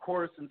 And of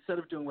course, instead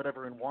of doing what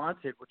everyone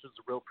wanted, which was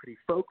a real pretty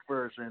folk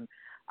version,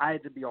 I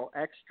had to be all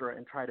extra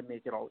and try to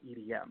make it all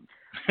EDM.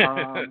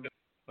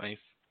 Nice.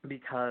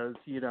 Because,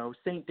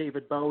 St.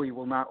 David Bowie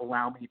will not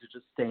allow me to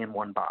just stay in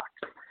one box.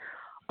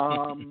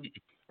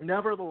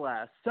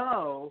 Nevertheless,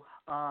 so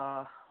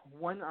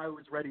when I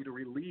was ready to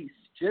release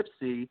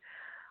Gypsy,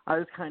 I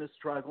was kind of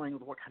struggling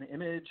with what kind of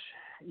image,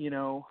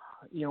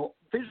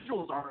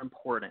 visuals are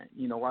important.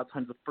 A lot of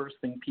times the first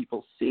thing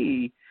people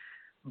see,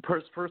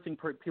 first thing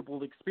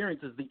people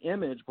experience is the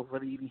image before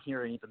they even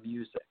hear any of the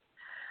music.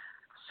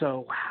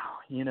 So, wow,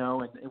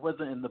 and it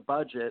wasn't in the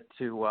budget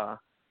to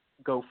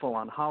go full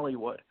on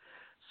Hollywood.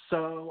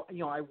 So,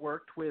 I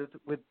worked with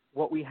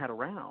what we had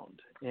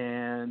around,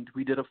 and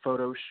we did a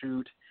photo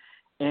shoot.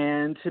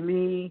 And to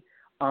me,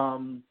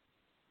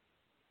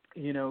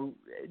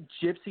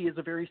 Gypsy is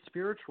a very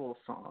spiritual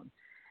song.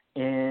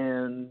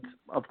 And,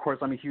 of course,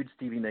 I'm a huge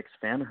Stevie Nicks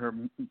fan. Her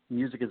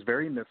music is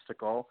very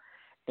mystical.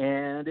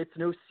 And it's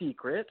no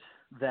secret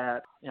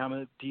that I'm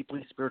a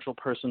deeply spiritual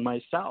person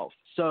myself.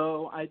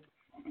 So it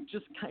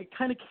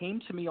kind of came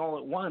to me all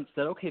at once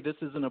that, okay, this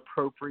is an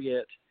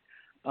appropriate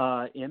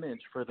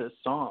image for this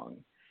song.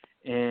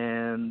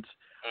 And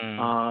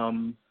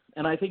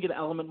I think an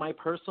element of my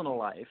personal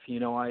life,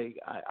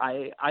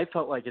 I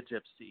felt like a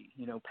gypsy,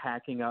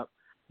 packing up,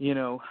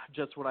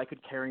 just what I could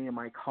carry in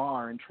my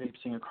car and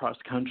traipsing across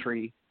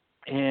country.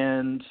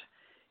 And,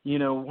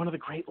 one of the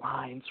great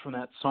lines from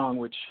that song,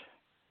 which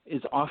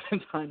is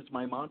oftentimes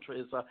my mantra,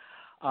 is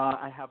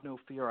I have no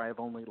fear, I have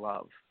only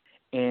love.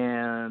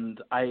 And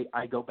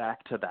I go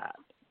back to that.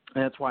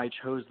 And that's why I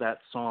chose that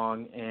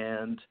song.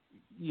 And,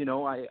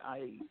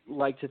 I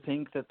like to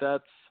think that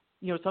that's,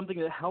 something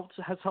that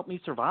has helped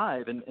me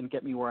survive and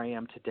get me where I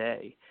am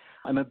today.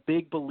 I'm a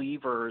big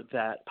believer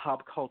that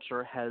pop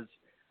culture has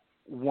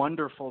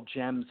wonderful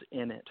gems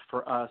in it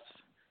for us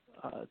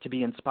to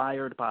be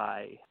inspired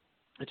by,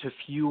 to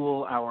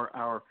fuel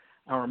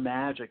our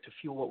magic, to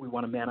fuel what we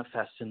want to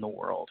manifest in the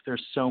world.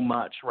 There's so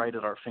much right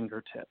at our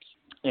fingertips.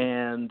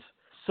 And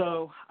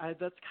so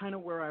that's kind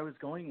of where I was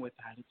going with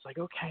that. It's like,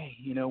 okay,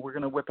 we're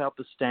going to whip out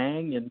the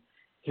Stang, and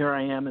here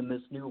I am in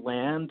this new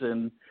land,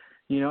 and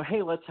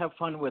hey, let's have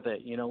fun with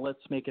it. Let's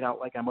make it out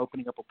like I'm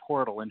opening up a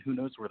portal, and who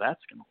knows where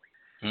that's going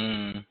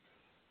to lead.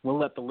 We'll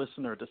let the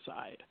listener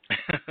decide.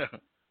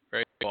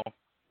 Very cool.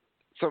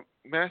 So,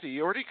 Mathew,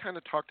 you already kind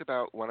of talked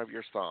about one of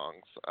your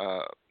songs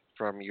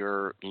from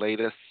your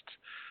latest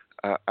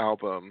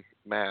album,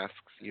 Masks.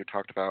 You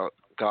talked about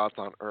Gods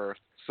on Earth.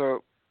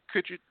 So,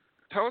 could you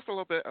tell us a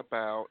little bit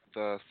about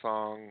the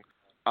song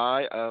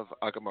Eye of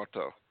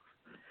Agamotto?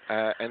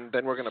 And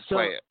then we're going to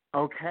play it.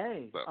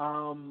 Okay. So.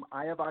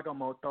 Eye of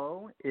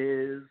Agamotto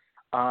is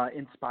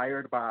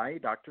inspired by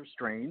Doctor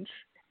Strange,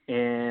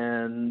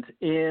 and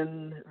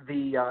in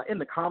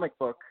the comic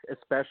book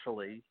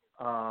especially.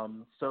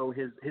 So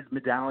his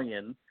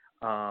medallion,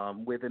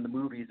 within the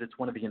movies, it's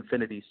one of the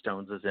Infinity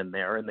Stones is in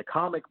there. In the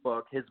comic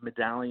book, his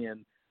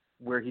medallion,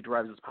 where he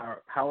derives his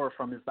power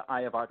from, is the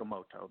Eye of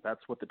Agamotto.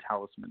 That's what the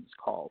talisman is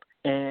called.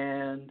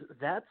 And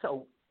that's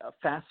a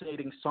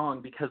fascinating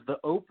song, because the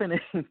opening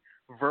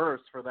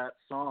verse for that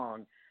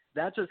song,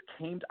 that just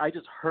I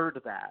just heard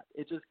that.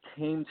 It just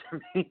came to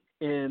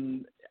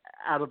me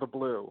out of the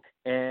blue.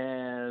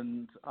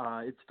 And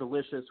it's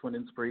delicious when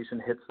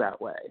inspiration hits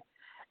that way.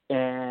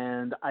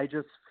 And I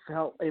just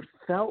felt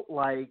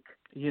like,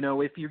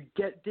 if you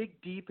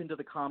dig deep into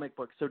the comic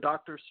book, so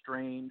Doctor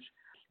Strange,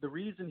 the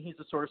reason he's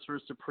a Sorcerer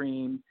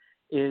Supreme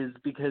is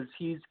because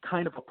he's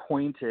kind of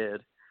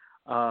appointed,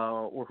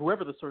 or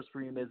whoever the Sorcerer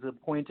Supreme is,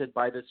 appointed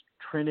by this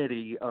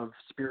trinity of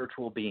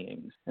spiritual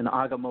beings, and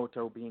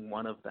Agamotto being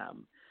one of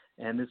them.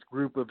 And this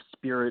group of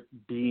spirit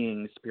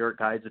beings, spirit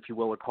guides, if you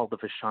will, are called the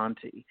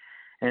Vishanti.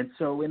 And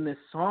so in this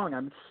song,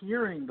 I'm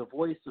hearing the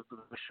voice of the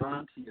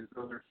Vishanti as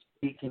though they're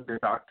speaking to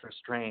Doctor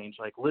Strange,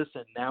 like,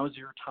 listen, now's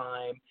your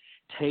time.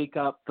 Take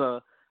up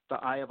the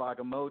Eye of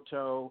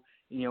Agamotto.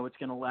 It's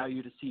going to allow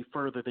you to see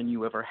further than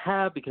you ever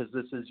have, because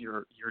this is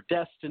your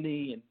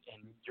destiny, and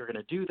you're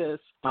going to do this.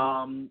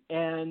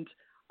 And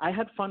I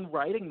had fun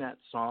writing that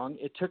song.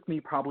 It took me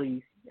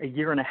probably a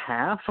year and a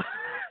half.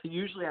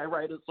 Usually I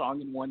write a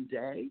song in one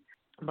day.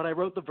 But I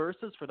wrote the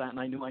verses for that, and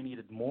I knew I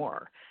needed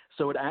more.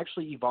 So it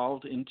actually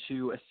evolved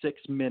into a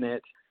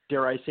 6-minute,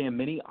 dare I say, a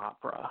mini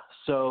opera.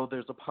 So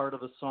there's a part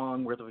of the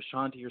song where the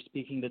Vishanti are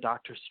speaking to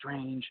Doctor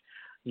Strange.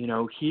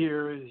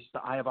 Here is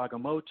the Eye of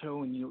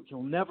Agamotto, and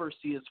you'll never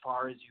see as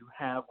far as you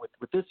have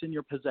with this in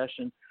your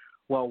possession.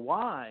 Well,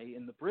 why?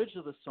 In the bridge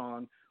of the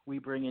song, we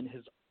bring in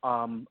his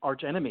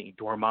arch enemy,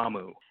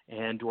 Dormammu.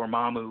 And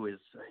Dormammu is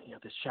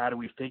this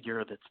shadowy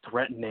figure that's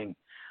threatening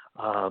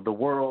the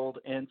world.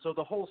 And so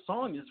the whole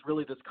song is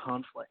really this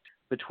conflict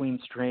between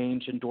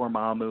Strange and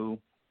Dormammu.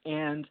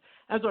 And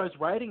as I was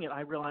writing it, I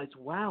realized,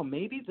 wow,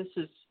 maybe this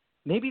is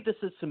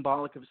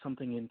symbolic of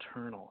something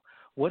internal.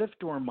 What if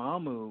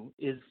Dormammu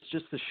is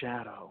just the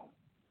shadow?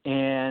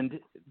 And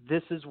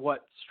this is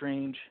what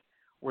Strange,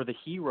 or the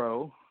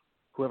hero,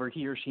 whoever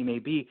he or she may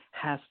be,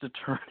 has to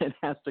turn and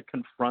has to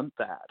confront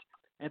that.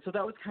 And so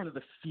that was kind of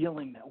the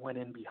feeling that went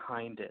in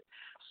behind it.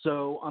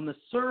 So on the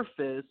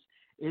surface,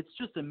 it's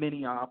just a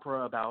mini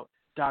opera about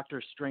Doctor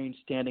Strange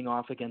standing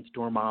off against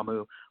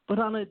Dormammu. But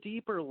on a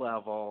deeper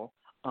level,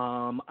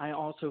 I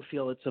also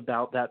feel it's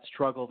about that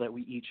struggle that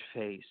we each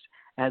face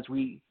as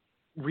we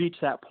reach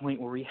that point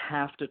where we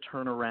have to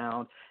turn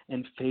around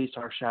and face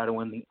our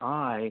shadow in the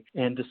eye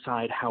and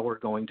decide how we're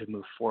going to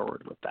move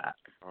forward with that.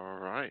 All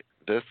right.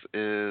 This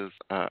is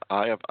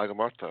Eye of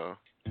Agamotto.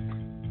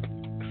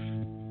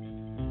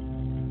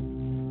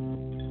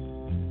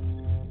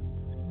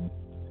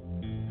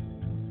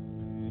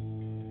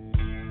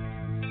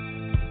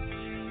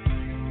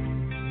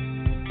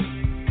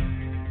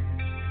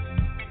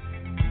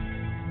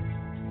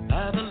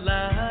 By the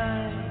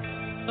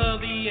light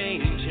of the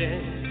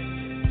ancient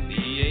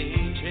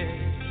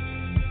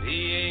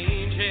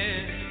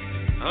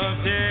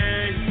of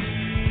day.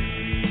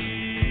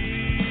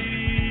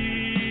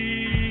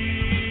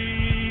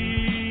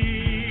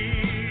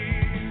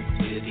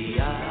 With the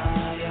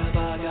eye of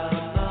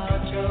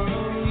Agamotto,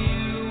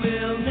 you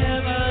will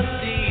never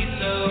see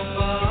so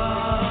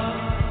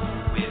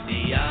far. With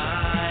the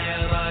eye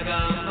of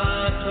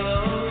Agamotto,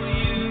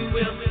 you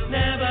will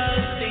never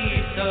see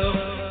so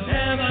far.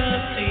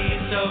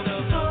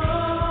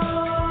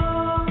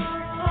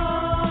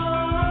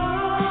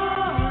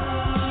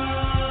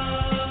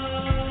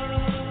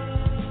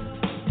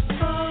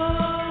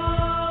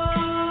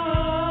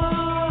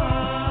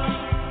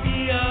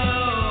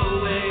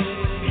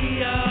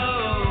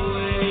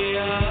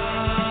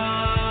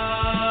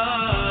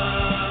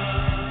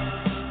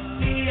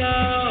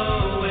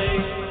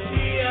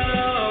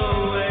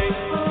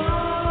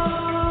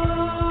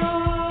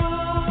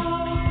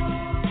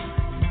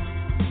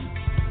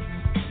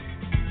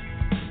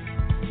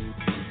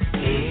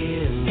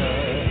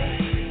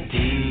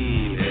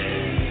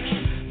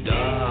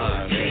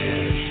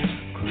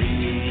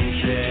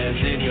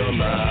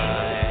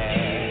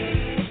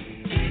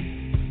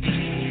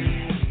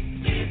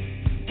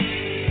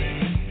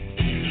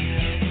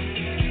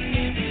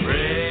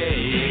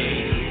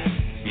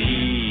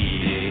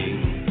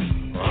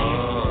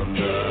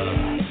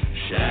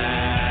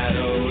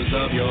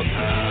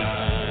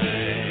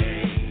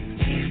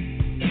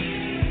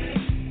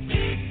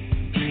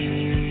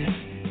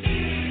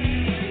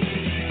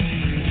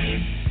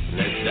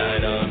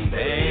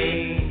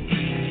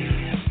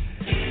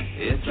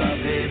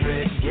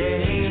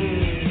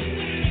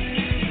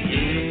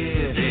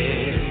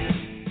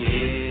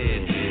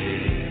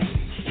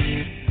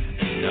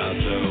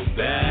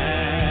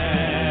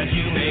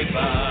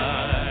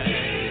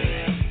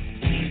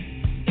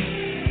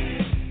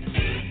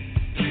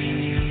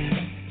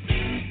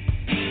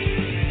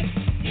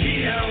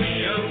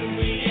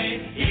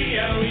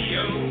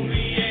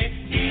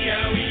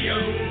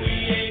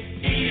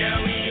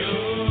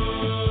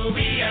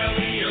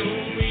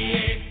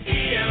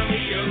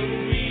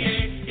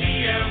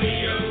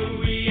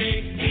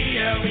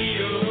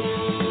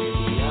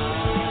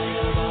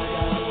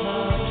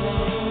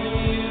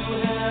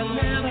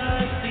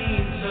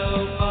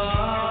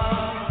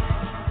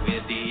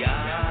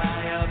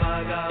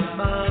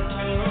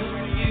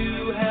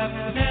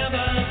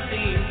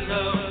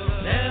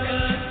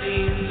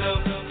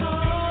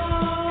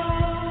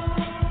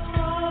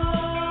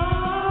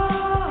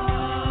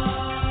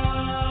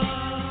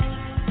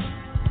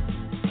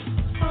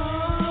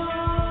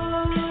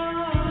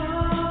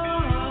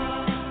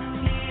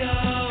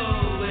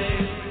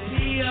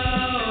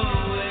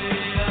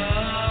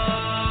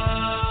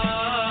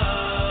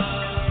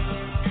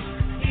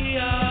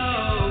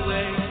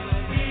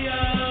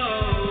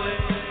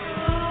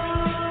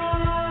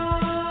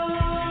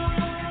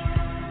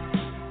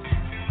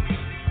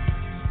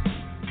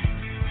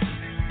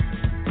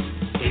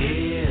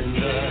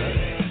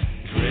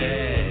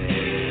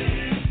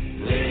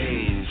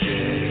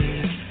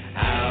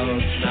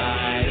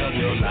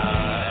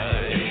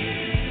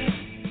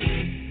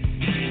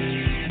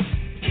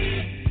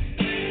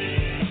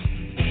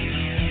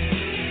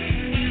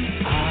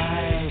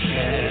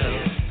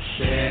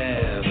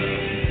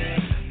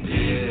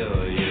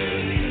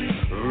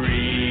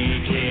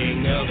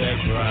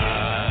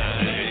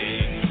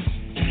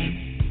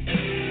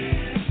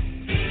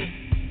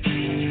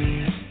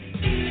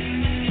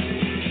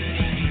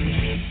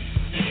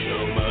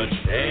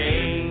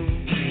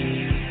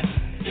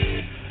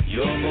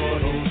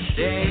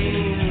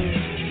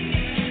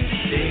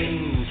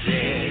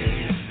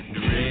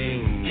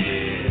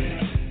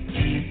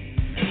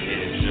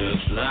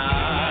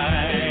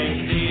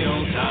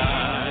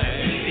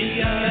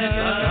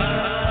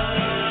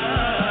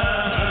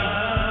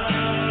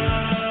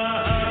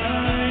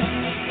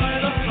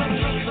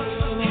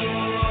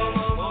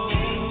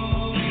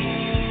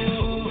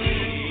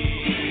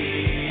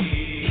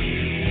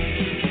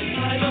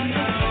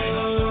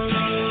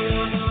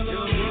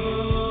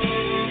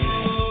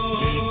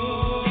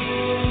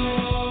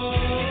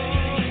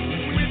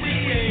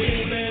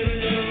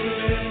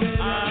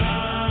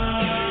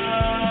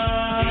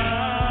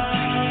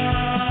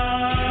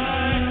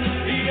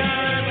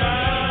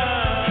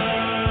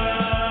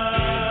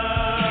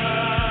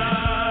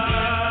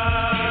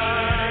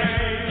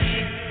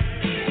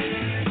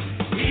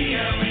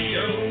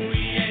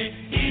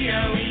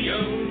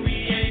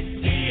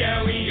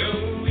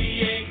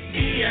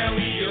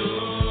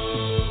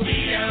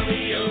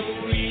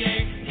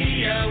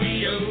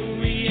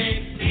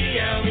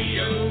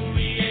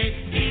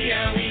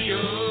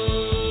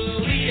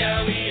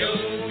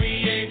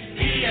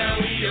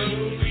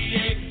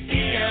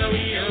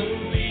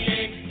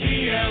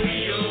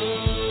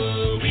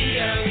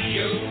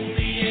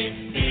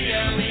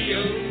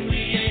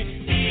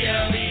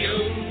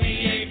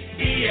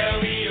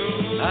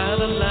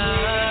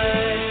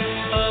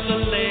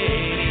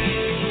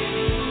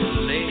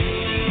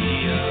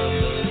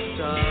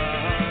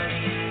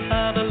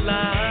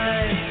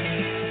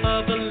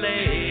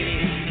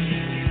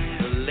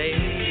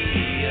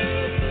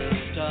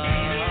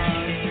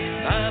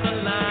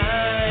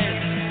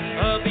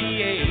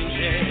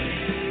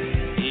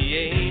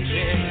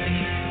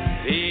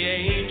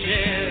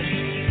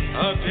 ancient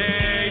of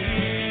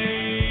days.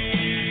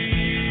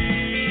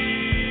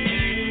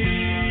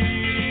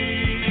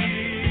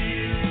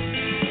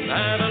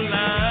 By the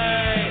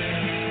light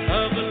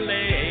of the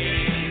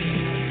lady,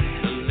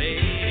 the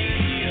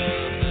lady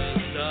of the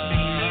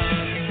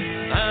stars.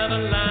 By the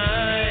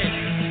light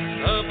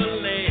of the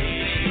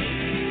lady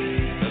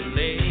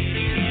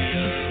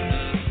of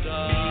the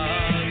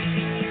stars.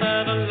 By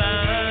the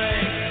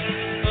light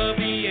of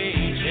the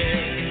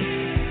ancient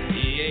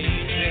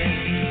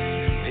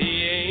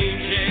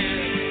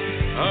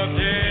of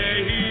days.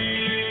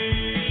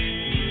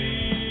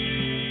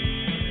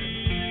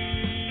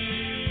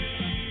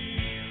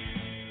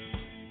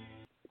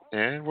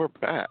 And we're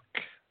back.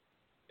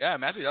 Yeah,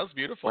 Matthew, that was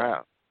beautiful.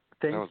 Wow.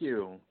 Thank was-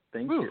 you.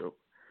 Thank Woo. you.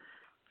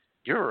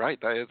 You're right.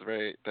 That is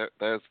very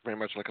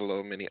much like a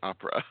little mini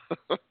opera.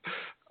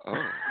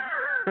 Oh.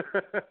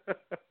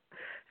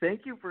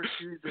 Thank you for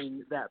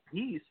choosing that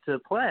piece to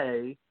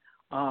play.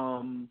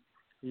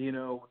 You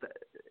know,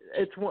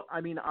 it's one.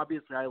 I mean,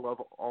 obviously, I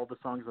love all the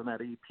songs on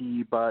that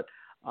EP, but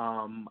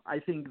I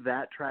think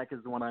that track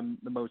is the one I'm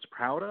the most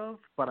proud of.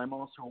 But I'm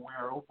also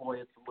aware, oh boy,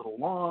 it's a little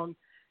long.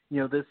 You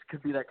know, this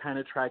could be that kind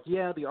of track.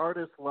 Yeah, the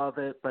artists love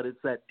it, but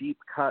it's that deep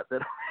cut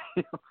that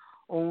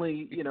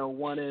only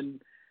one in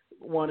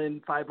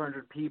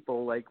 500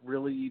 people like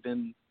really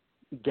even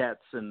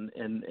gets and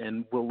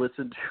will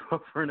listen to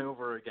over and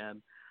over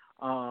again.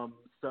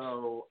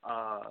 So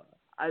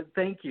I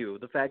thank you.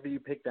 The fact that you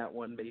picked that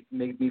one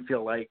made me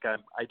feel like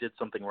I did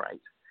something right.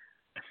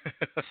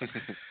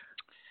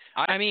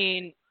 I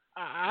mean,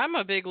 I'm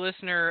a big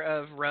listener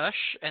of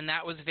Rush, and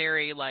that was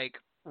very like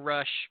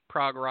Rush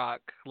prog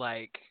rock,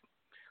 like,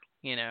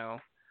 you know,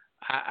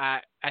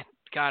 I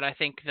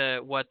think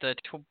the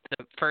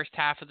first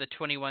half of the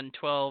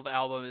 2112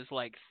 album is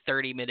like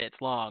 30 minutes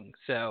long.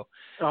 So,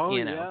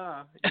 you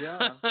know.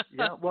 yeah.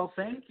 Well,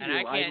 thank you. And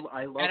I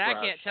love and I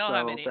Rush, can't tell so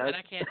how many, that's... and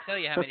I can't tell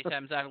you how many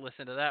times I've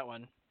listened to that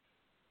one.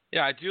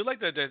 Yeah, I do like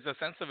that there's a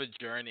sense of a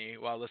journey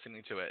while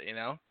listening to it, you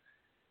know?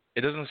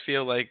 It doesn't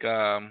feel like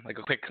a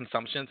quick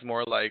consumption. It's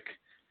more like,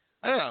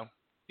 I don't know,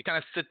 you kind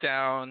of sit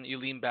down, you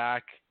lean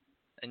back,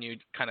 and you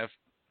kind of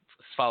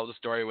follow the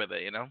story with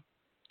it, you know?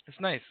 It's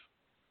nice.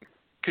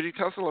 Could you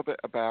tell us a little bit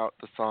about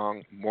the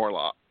song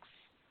Morlocks?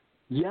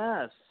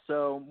 Yes.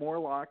 So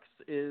Morlocks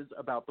is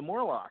about the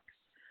Morlocks.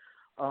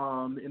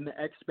 In the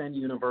X-Men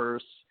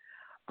universe,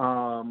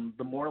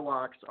 the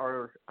Morlocks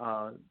are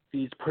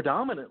these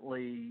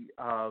predominantly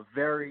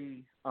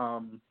very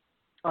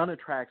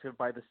unattractive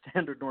by the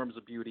standard norms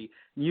of beauty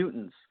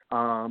mutants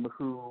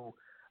who,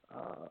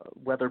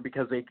 whether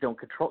because they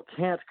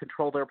can't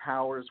control their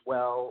powers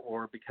well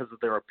or because of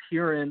their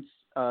appearance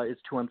is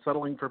too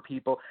unsettling for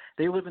people,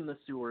 they live in the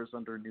sewers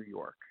under New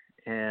York.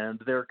 And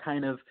they're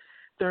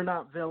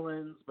not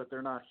villains, but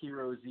they're not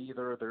heroes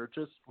either. They're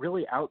just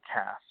really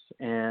outcasts.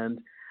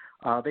 And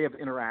they have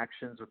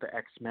interactions with the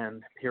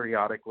X-Men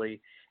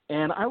periodically.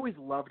 And I always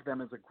loved them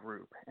as a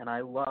group. And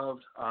I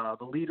loved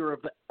the leader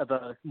of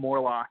the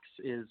Morlocks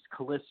is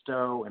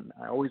Callisto, and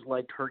I always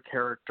liked her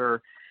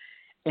character.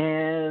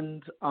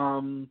 And,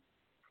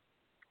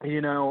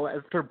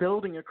 as they're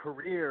building a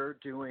career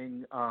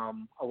doing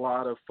a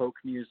lot of folk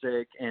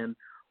music and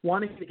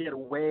wanting to get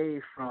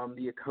away from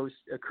the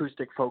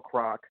acoustic folk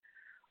rock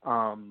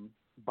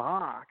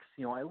box,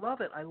 I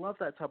love it. I love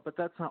that stuff, but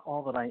that's not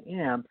all that I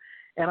am.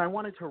 And I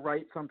wanted to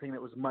write something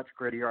that was much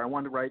grittier. I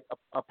wanted to write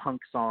a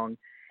punk song.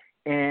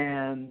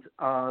 And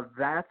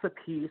that's a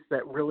piece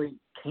that really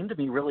came to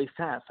me really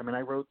fast. I mean,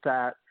 I wrote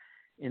that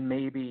in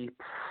maybe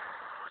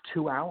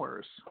 2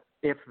 hours,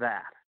 if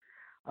that.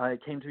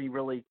 It came to me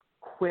really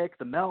quick.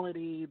 The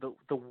melody,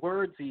 the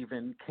words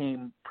even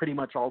came pretty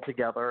much all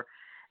together.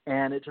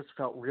 And it just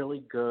felt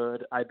really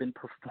good. I've been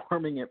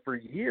performing it for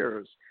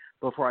years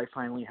before I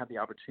finally had the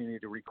opportunity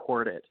to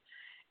record it.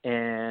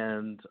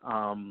 And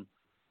I'm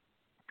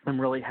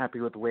really happy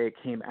with the way it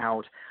came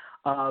out.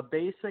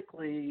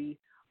 Basically,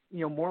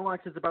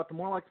 Morlocks is about the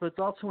Morlocks, but it's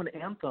also an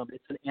anthem.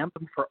 It's an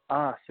anthem for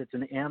us. It's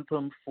an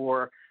anthem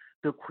for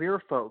the queer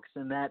folks,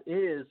 and that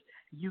is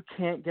you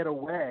can't get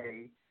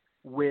away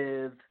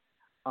with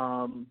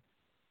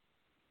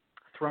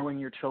throwing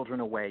your children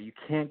away. You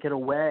can't get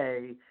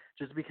away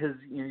just because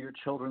your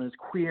children is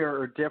queer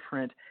or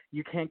different.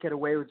 You can't get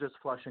away with just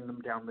flushing them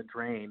down the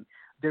drain.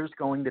 There's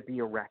going to be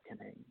a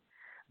reckoning.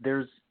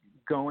 There's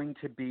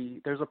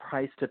a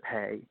price to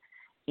pay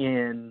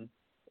in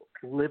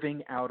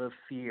living out of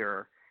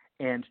fear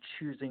and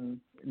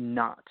choosing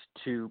not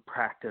to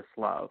practice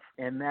love.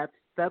 And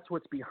that's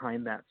what's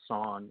behind that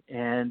song.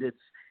 And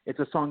it's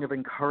a song of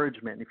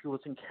encouragement. If you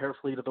listen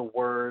carefully to the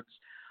words,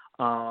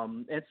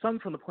 it's sung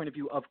from the point of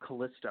view of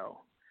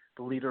Callisto,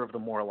 the leader of the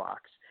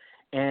Morlocks.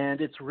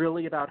 And it's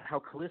really about how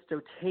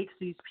Callisto takes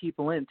these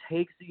people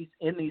takes these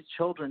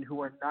children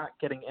who are not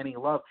getting any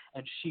love,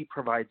 and she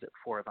provides it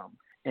for them.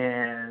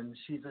 And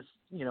she's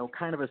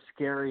kind of a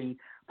scary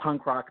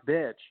punk rock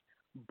bitch,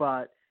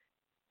 but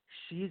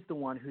she's the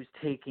one who's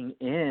taking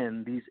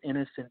in these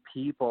innocent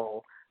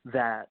people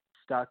that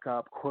stuck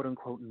up, quote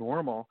unquote,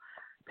 normal,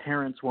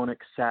 parents won't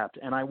accept.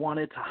 And I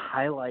wanted to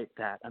highlight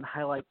that and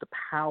highlight the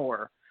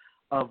power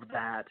of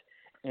that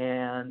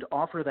and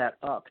offer that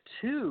up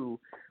to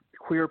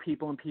queer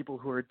people and people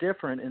who are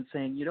different, and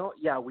saying,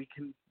 yeah, we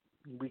can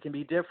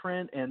be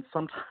different, and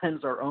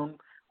sometimes our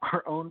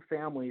own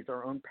families,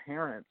 our own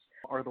parents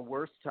are the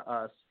worst to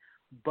us,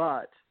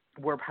 but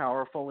we're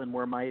powerful and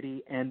we're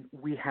mighty, and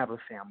we have a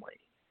family.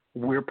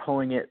 We're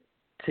pulling it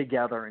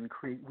together, and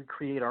we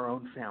create our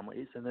own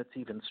families, and that's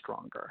even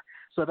stronger.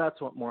 So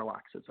that's what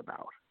Morlocks is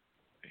about.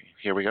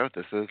 Here we go.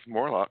 This is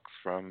Morlocks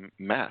from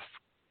Mask.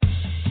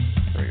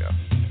 There we go.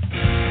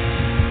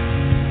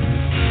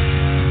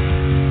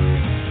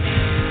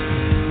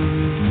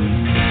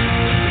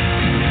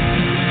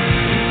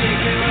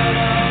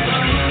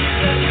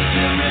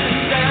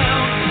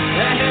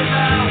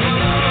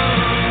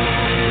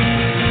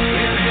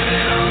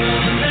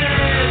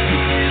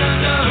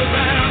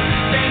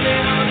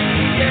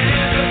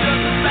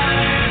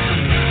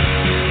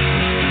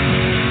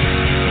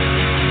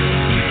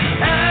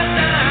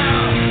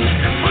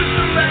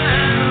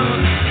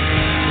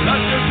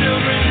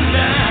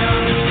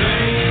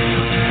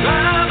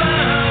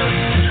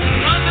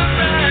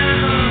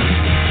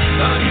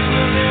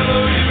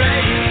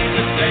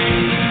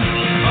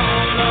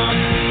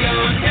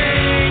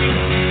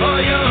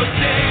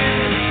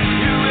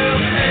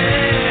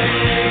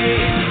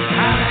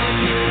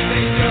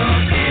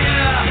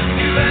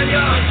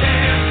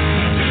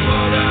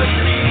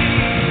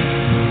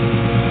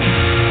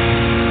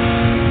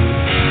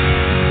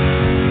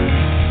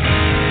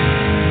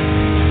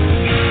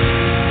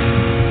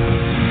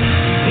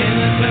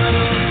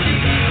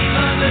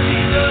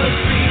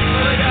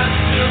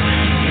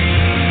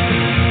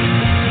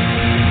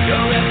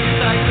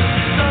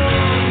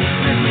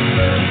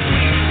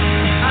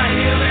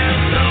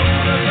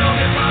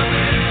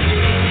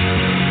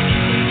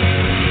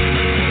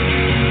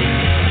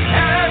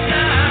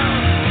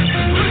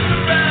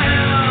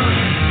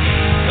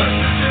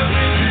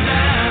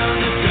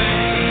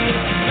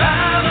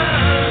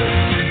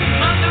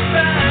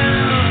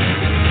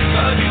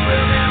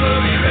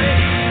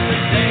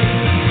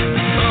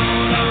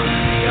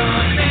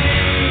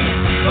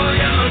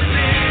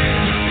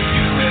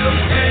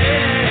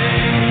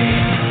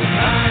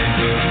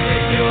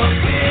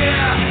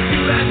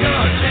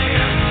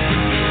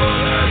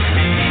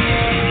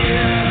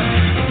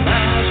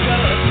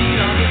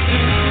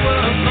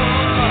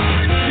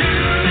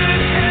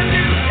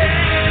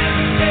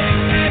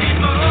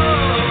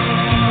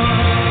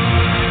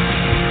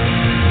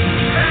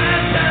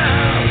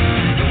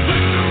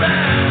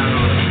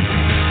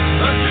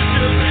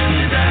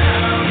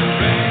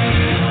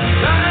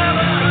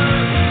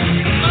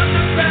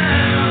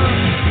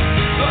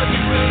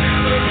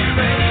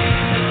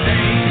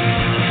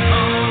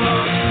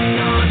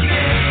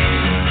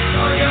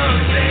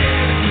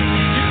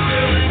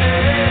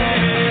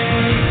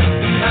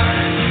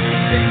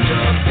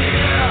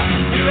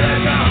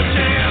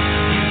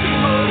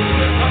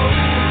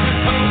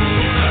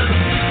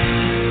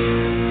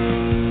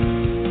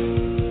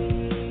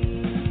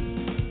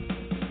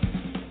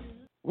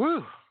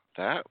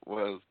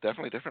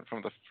 Different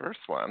from the first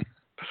one.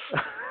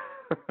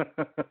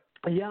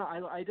 Yeah,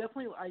 I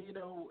definitely,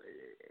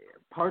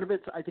 part of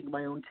it's, I think,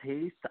 my own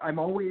taste. I'm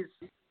always,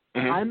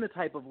 I'm the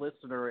type of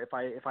listener, if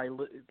I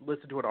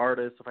listen to an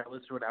artist, if I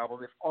listen to an album,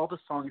 if all the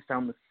songs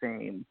sound the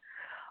same,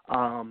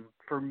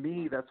 for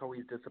me, that's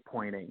always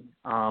disappointing.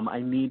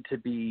 I need to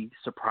be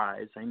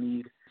surprised. I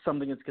need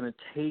something that's going to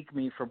take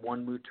me from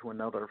one mood to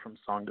another, from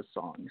song to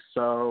song.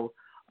 So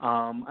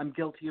I'm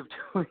guilty of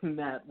doing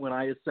that when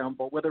I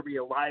assemble, whether it be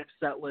a live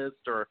set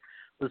list or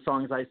the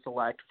songs I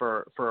select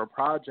for a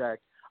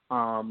project.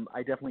 I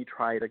definitely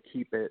try to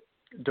keep it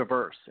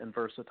diverse and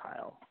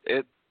versatile.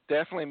 It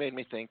definitely made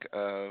me think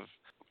of,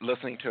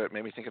 listening to it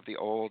made me think of the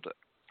old,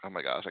 oh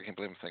my gosh, I can't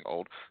believe I'm saying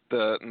old,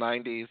 the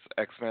 90s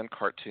X-Men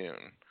cartoon.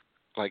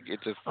 Like, it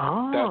just, that's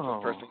the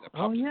first thing that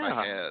popped in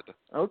my head.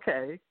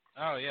 Okay.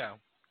 Oh, yeah.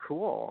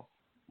 Cool.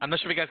 I'm not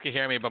sure if you guys can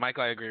hear me, but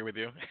Michael, I agree with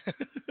you.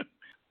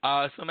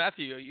 So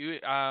Matthew, you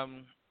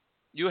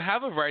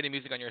have a variety of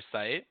music on your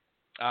site.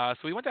 So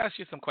we want to ask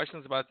you some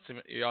questions about some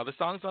of your other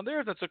songs on there,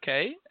 if that's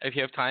okay, if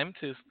you have time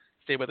to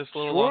stay with us a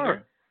little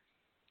longer.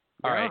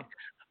 All right.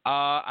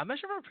 I'm not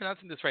sure if I'm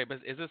pronouncing this right, but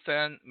is it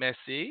Sans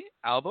Merci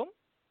album?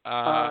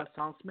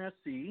 Sans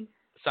Merci.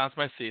 Sans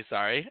Merci,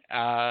 sorry.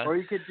 Or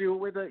you could do it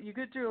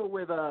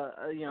with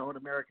an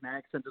American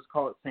accent. Just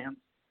call it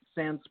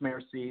Sans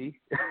Merci.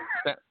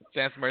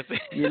 Sans Merci.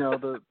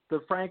 The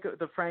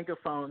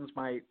francophones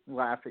might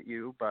laugh at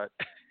you, but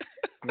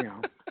they're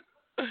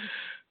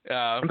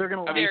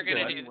going to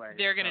anyway.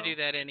 They're going to do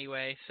that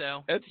anyway.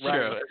 So it's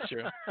true. It's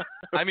true.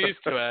 I'm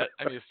used to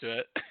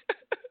it.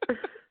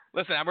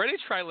 Listen, I'm already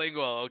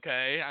trilingual.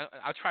 Okay,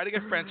 I'll try to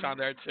get French on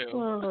there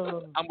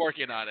too. I'm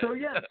working on it.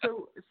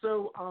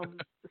 So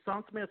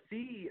Sans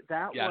Merci,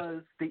 that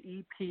was the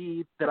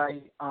EP that I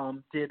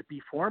did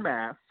before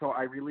Mass. So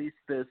I released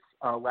this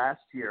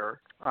last year,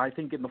 I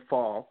think in the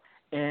fall,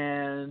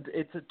 and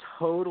it's a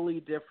totally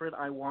different.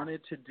 I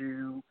wanted to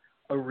do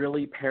a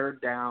really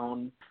pared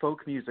down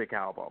folk music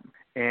album.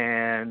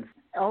 And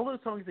all those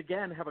songs,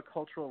 again, have a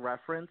cultural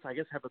reference. I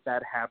guess have a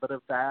bad habit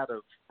of that,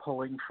 of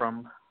pulling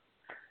from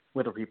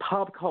whether it be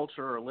pop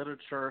culture or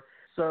literature.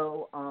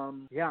 So,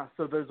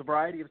 so there's a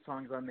variety of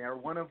songs on there,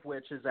 one of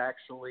which is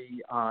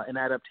actually an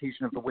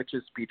adaptation of the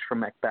witch's speech from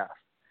Macbeth,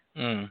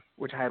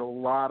 which I had a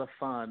lot of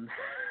fun.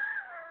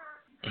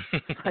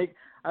 Like,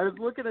 I was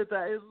looking at that,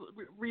 I was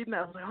reading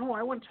that, I was like, oh,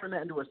 I want to turn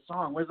that into a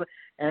song. What is it?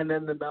 And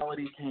then the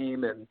melody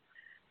came, and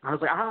I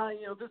was like,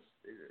 this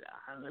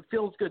it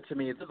feels good to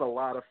me. This is a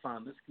lot of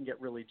fun. This can get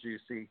really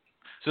juicy.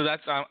 So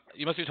that's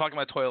you must be talking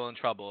about Toil and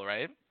Trouble,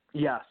 right?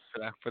 Yes.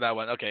 For that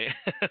one, okay.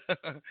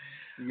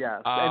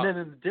 Yes. And then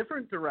in a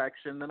different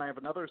direction, then I have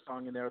another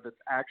song in there that's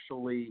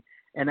actually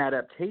an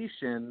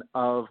adaptation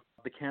of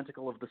the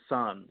Canticle of the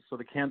Sun. So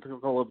the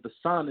Canticle of the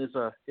Sun is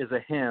a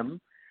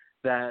hymn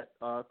that,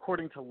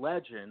 according to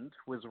legend,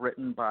 was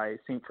written by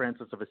St.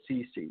 Francis of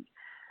Assisi.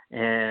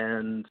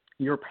 And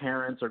your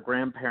parents or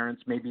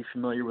grandparents may be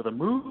familiar with a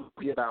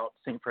movie about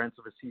St. Francis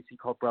of Assisi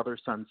called Brother,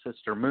 Sun,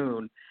 Sister,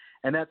 Moon.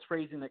 And that's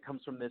phrasing that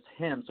comes from this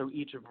hymn. So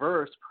each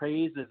verse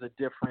praises a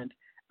different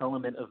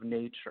element of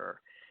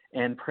nature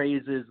and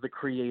praises the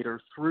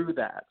Creator through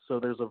that. So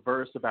there's a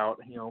verse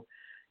about,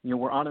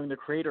 we're honoring the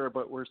Creator,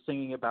 but we're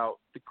singing about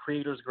the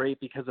Creator's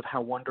great because of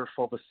how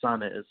wonderful the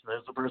sun is.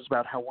 There's a verse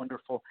about how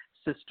wonderful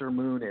Sister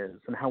Moon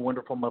is and how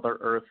wonderful Mother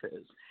Earth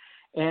is.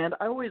 And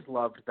I always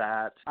loved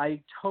that.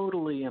 I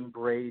totally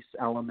embrace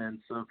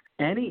elements of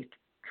any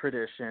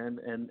tradition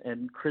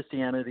and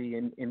Christianity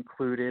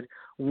included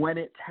when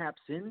it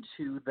taps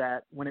into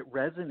that, when it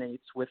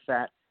resonates with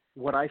that,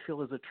 what I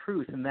feel is a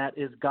truth, and that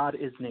is God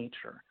is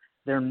nature.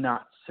 They're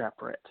not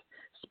separate.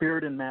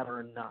 Spirit and matter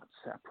are not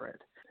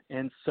separate.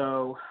 And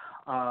so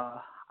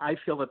I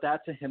feel that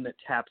that's a hymn that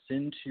taps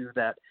into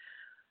that,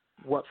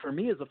 what for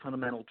me is a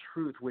fundamental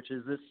truth, which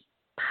is this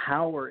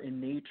power in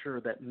nature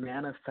that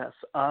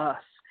manifests us,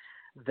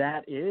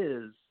 that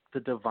is the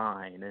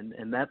divine,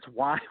 and that's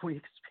why we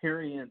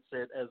experience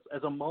it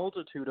as a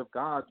multitude of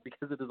gods,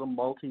 because it is a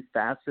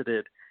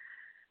multifaceted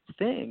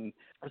thing.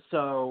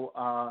 So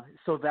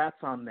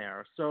that's on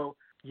there. So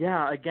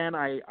yeah, again,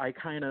 I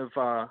kind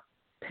of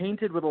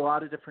painted with a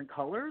lot of different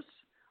colors,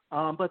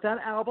 but that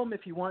album,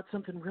 if you want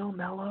something real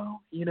mellow,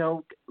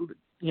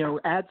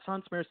 add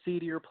Sans Merci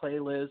to your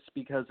playlist,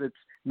 because it's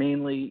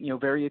mainly,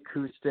 very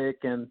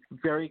acoustic and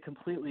very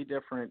completely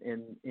different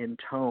in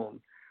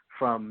tone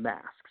from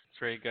Masks. It's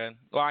very good.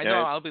 Well, I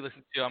know I'll be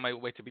listening to you on my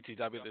way to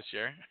BTW this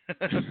year.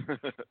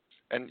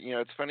 And,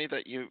 it's funny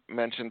that you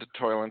mentioned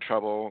Toil and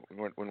trouble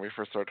when we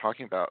first started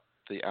talking about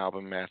the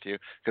album, Mathew,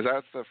 because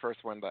that's the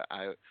first one that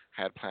I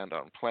had planned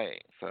on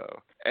playing. So,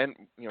 and,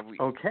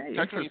 okay,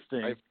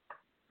 interesting.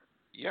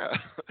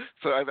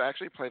 So I've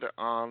actually played it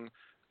on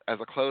as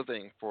a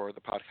closing for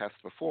the podcast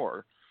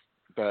before,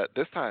 but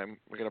this time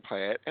we're going to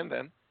play it and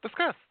then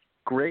discuss.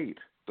 Great.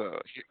 So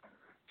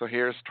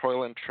here's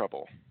Toil and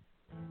Trouble.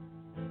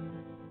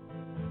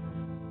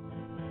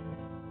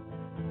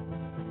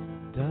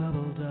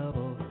 Double,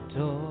 double,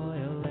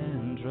 toil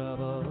and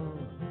trouble,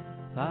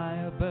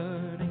 fire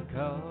burning,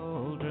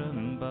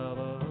 cauldron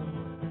bubble.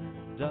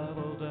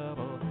 Double,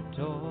 double,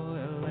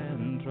 toil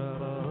and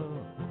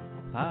trouble,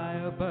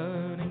 fire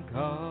burning,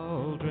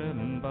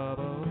 cauldron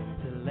bubble.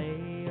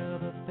 Fillet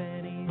of a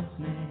fenny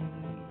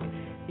snake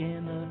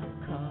in a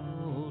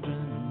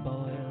cauldron,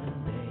 boil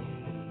and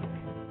bake.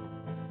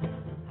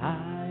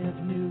 Eye of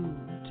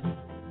newt,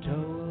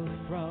 toe of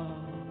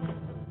frog,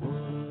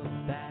 wool of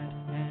bat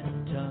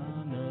and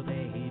tongue of a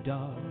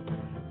dog.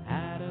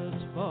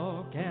 Adder's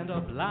fork and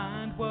a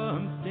blind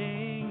worm's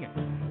sting,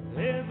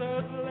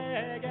 lizard's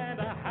leg and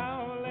a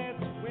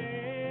howlet's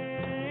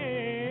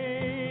wing.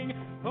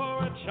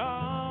 For a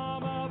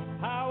charm of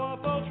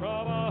powerful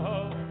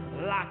trouble,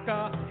 like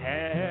a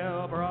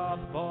hell broth,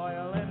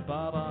 boil and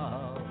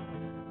bubble.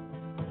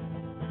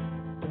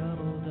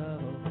 Double,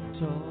 double,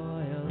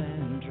 toil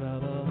and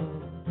trouble,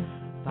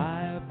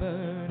 fire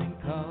burning,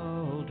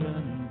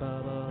 cauldron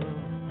bubble.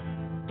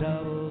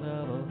 Double,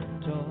 double,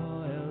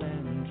 toil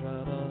and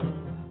trouble,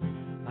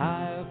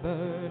 fire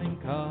burning,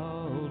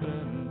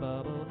 cauldron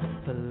bubble.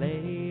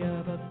 Fillet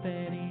of a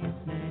fenny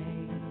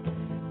snake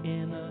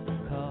in a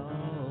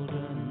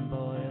cauldron,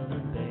 boil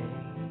and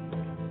bake.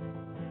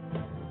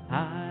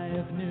 Eye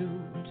of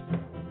newt,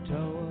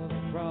 toe of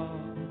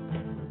frog,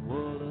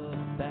 wool of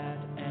bat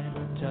and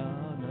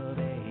tongue of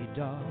a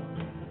dog.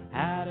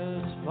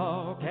 Adder's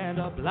fork and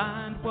a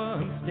blind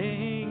worm's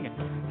sting,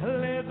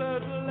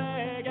 lizard's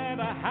leg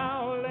and a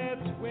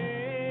howlet's wing.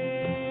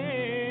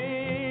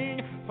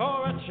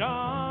 For a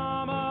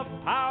charm of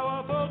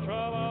powerful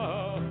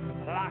trouble,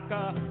 like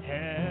a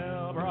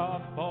hell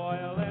broth,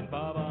 boil and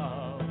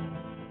bubble.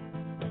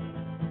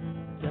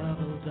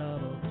 Double,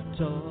 double,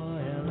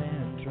 toil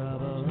and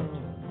trouble,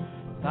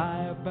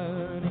 fire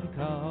burning,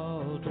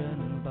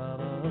 cauldron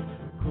bubble.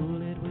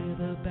 Cool it with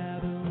a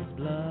baboon's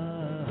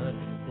blood,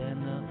 then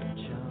the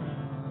charm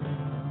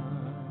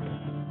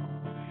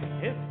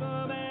is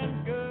firm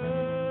and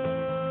good.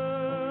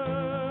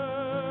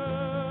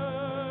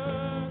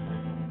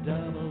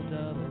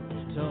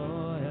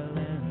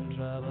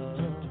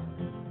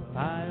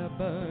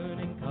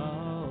 burning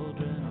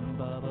cauldron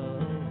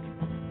bubbled,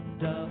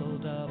 double,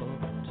 double,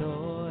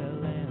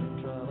 toil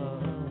and trouble.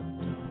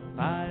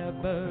 Fire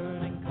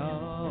burning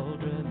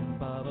cauldron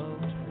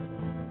bubbled,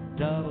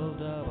 double,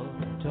 double,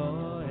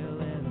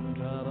 toil and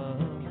trouble.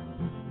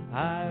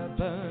 Fire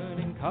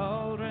burning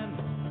cauldron,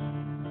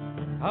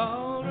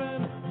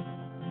 cauldron,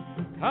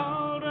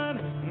 cauldron,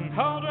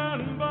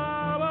 cauldron bubble.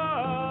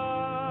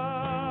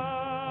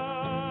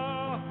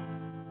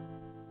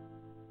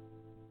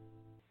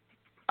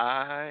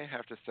 I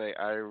have to say,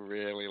 I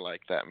really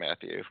like that,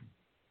 Matthew.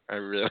 I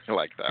really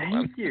like that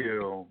one. Thank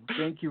you.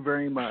 Thank you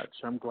very much.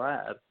 I'm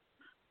glad.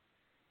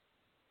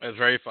 It was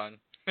very fun.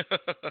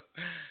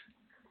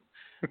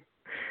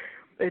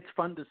 It's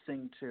fun to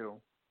sing too.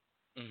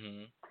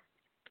 hmm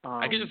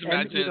I can just and,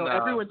 imagine.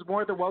 everyone's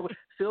more than welcome.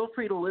 Feel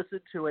free to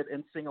listen to it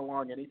and sing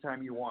along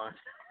anytime you want.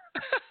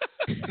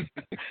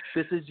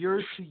 This is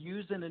yours to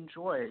use and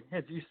enjoy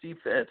as you see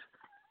fit.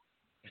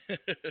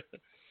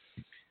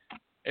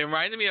 It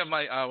reminded me of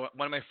my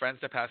one of my friends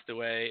that passed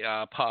away,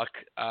 Puck,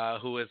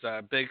 who was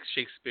a big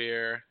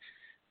Shakespeare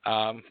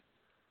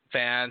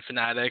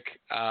fanatic.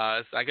 So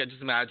I could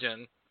just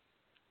imagine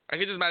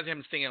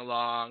him singing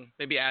along,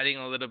 maybe adding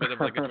a little bit of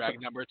like a drag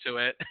number to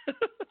it.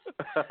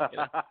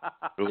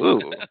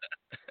 Ooh.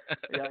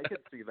 Yeah, I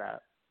could see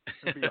that.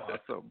 It'd be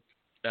awesome.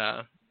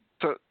 Yeah.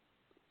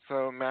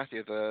 So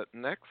Matthew, the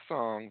next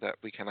song that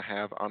we kind of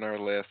have on our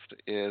list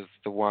is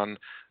the one,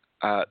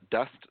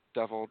 Dust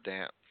Devil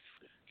Dance.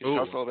 Can you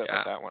tell us a little bit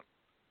about that one?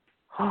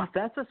 Oh,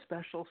 that's a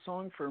special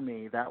song for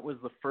me. That was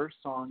the first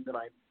song that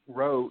I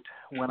wrote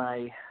when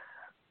I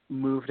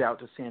moved out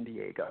to San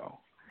Diego.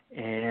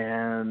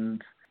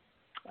 And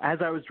as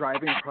I was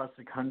driving across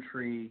the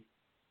country,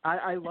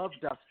 I love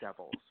Dust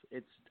Devils.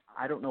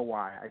 I don't know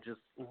why. I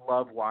just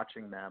love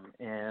watching them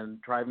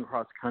and driving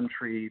across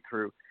country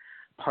through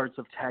parts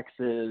of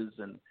Texas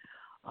and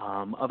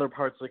other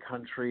parts of the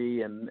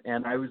country. And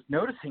I was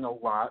noticing a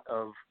lot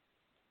of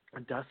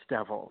Dust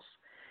Devils.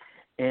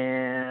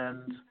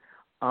 And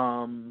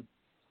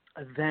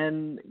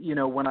then,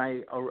 when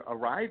I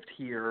arrived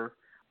here,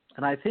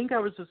 and I think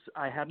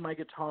I had my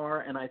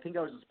guitar, and I think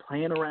I was just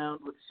playing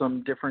around with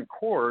some different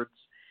chords,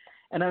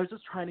 and I was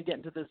just trying to get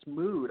into this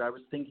mood. I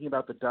was thinking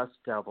about the Dust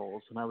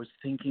Devils, and I was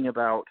thinking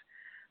about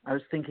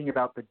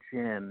the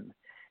gin,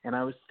 and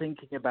I was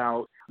thinking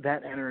about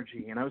that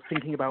energy, and I was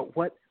thinking about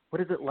what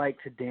is it like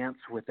to dance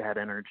with that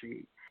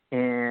energy.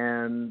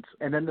 And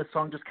then the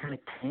song just kind of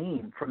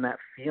came from that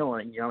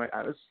feeling.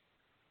 I was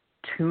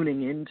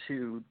tuning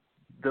into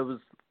those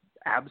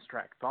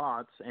abstract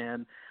thoughts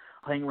and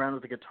playing around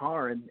with the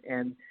guitar,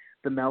 and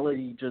the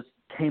melody just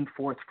came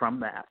forth from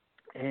that.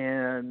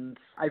 And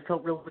I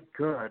felt really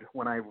good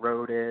when I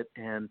wrote it,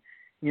 and,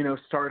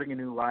 starting a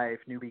new life,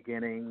 new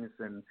beginnings.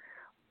 And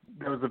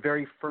that was the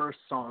very first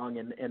song.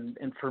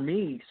 And for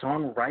me,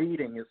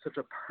 songwriting is such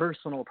a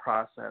personal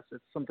process.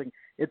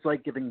 It's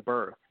like giving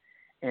birth.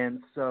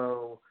 And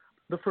so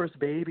the first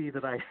baby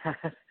that I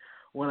had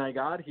when I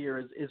got here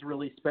is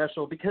really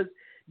special because,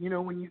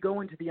 when you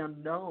go into the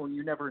unknown,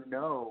 you never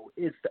know.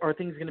 Are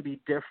things going to be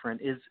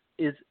different?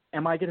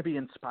 Am I going to be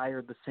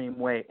inspired the same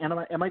way? And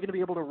am I going to be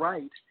able to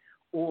write?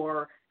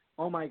 Or,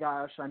 oh my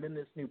gosh, I'm in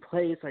this new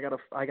place. I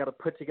gotta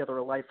put together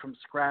a life from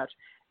scratch.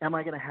 Am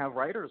I going to have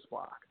writer's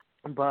block?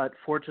 But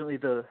fortunately,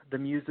 the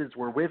muses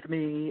were with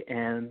me,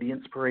 and the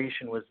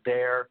inspiration was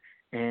there.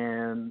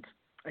 And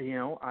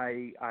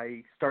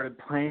I started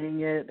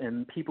playing it,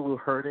 and people who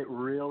heard it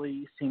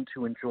really seemed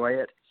to enjoy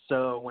it.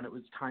 So when it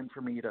was time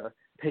for me to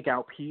pick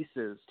out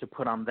pieces to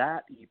put on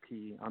that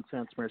EP, on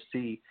Sans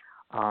Merci,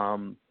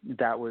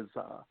 that was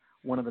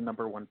one of the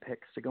number one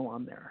picks to go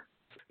on there.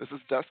 This is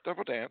Dust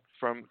Devil Dance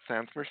from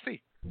Sans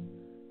Merci.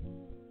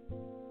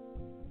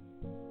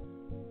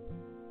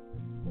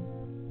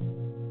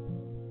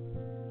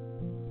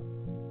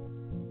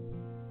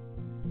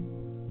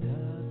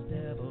 Dust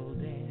devil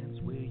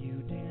dance, will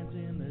you dance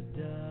in the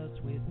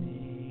dust with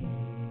me?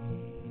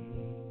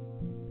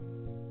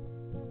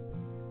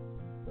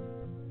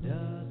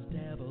 Dust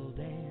devil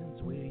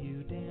dance, will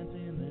you dance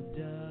in the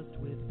dust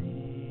with me?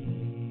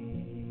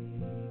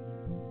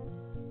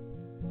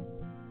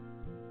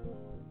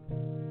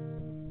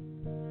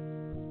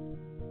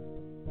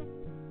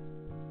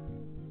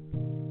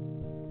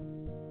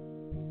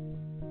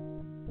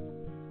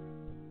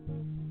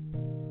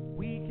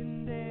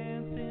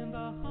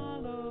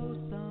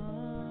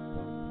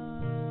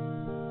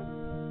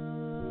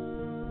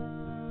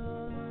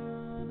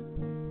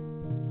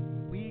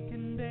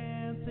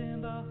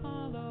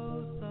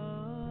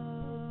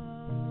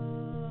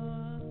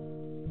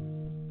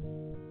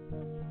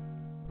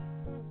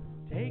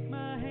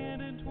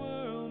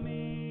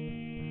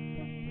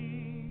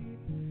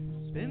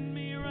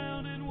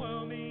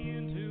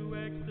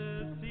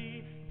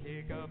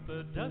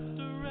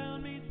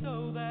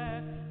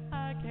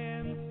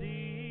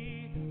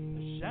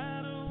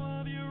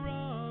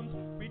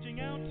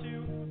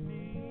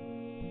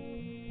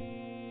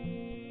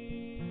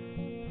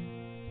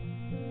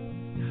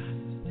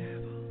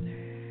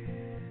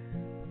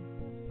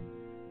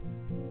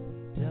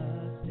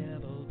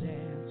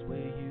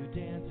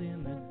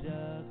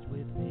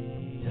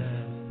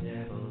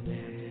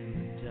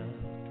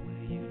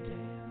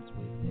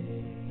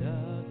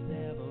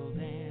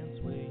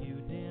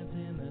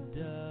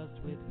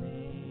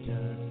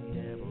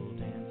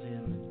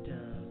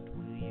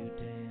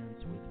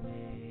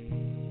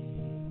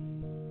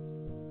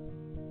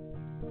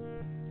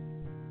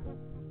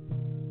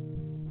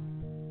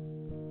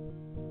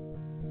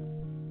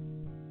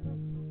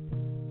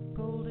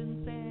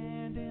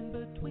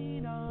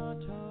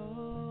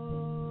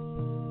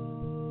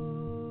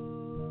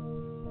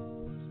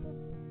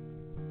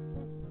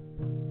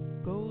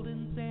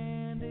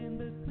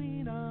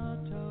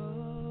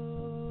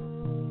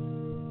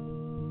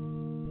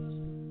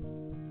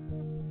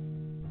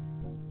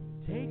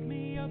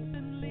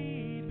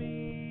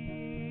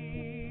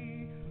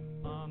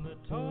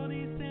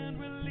 Tony Sand,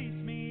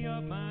 release me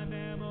of my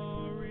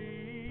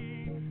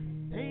memory.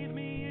 Bathe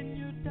me in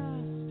your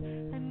dust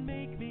and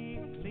make me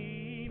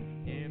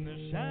clean in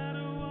the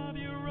shadow of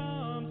your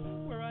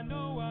arms where I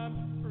know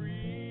I'm free.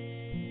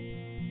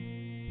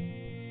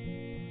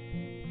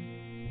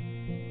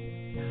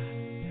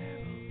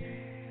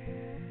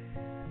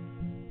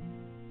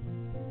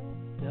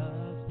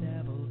 Dust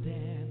devil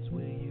dance,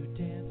 will you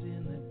dance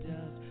in the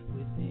dust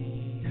with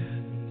me?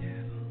 Dust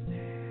devil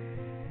dance.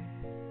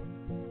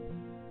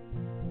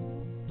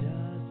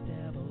 Dust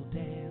devil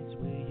dance,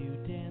 will you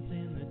dance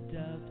in the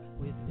dust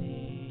with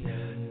me?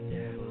 Dust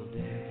devil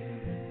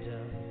dance in the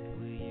dust,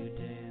 will you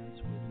dance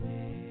with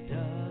me?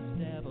 Dust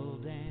devil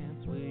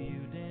dance, will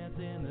you dance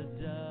in the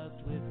dust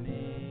with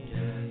me?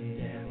 Dust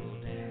devil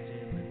dance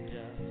in the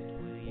dust,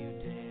 will you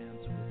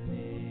dance with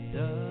me?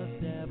 Dust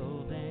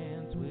devil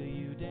dance, will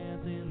you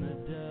dance in the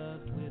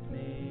dust with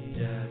me?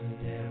 Dust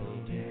devil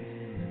dance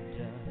in the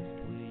dust,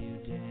 will you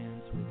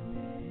dance with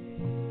me?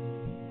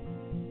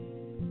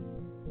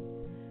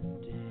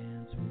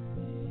 Dance with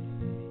me.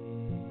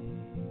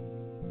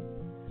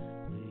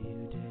 Will you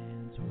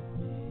dance with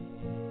me?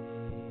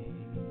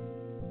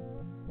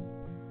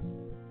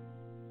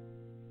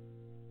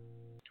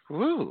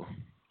 Woo,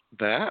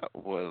 that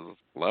was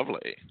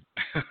lovely.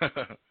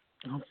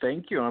 Oh,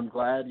 thank you. I'm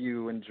glad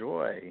you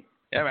enjoy.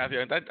 Yeah,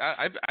 Matthew.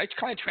 I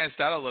kind of tranced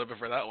out a little bit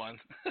for that one.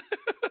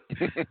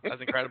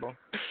 That's incredible.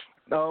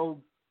 Oh,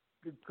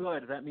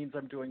 good. That means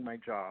I'm doing my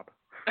job.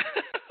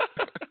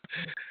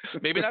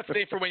 Maybe not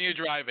safe for when you're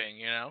driving,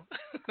 you know?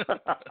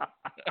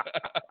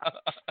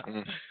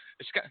 Mm.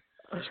 It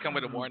should come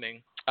with a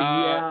warning.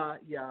 Yeah.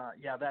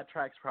 That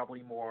track's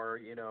probably more,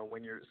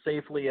 when you're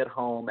safely at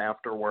home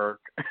after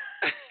work.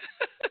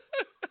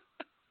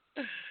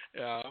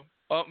 Yeah.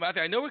 Well,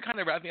 Matthew, I know we're kind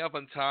of wrapping up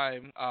on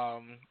time.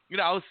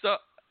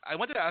 I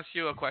wanted to ask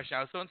you a question.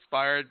 I was so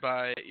inspired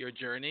by your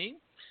journey,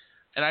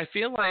 and I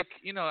feel like,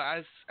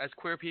 as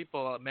queer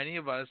people, many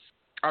of us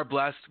are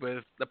blessed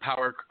with the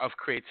power of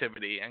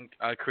creativity and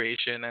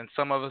creation, and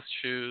some of us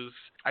choose,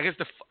 I guess,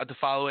 to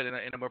follow it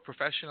in a more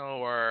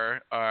professional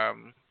or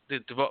to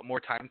devote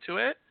more time to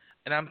it.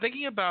 And I'm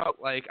thinking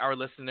about like our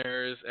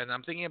listeners, and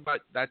I'm thinking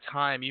about that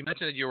time. You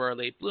mentioned that you were a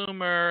late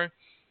bloomer,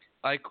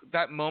 like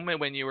that moment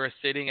when you were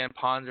sitting and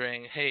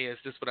pondering, hey, is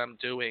this what I'm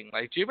doing?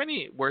 Like, do you have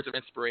any words of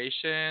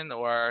inspiration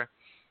or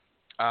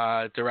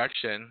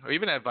direction or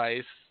even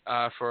advice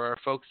for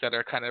folks that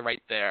are kind of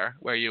right there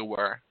where you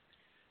were?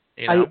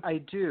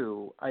 I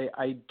do,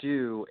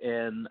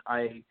 and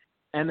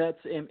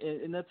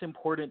that's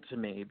important to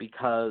me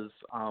because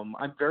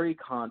I'm very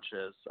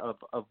conscious of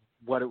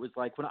what it was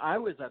like when I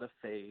was at a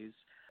phase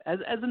as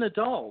an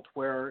adult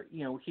where,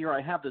 here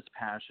I have this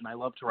passion. I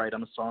love to write.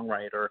 I'm a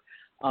songwriter.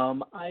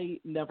 I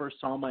never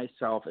saw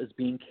myself as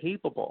being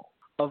capable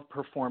of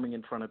performing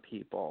in front of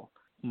people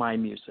my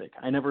music.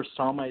 I never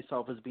saw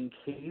myself as being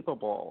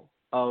capable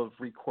of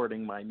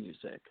recording my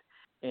music.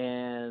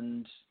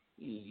 And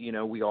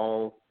we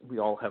all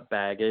have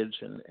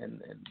baggage, and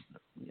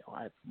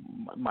I have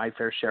my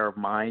fair share of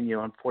mine.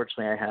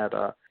 Unfortunately, I had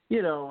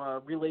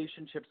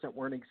relationships that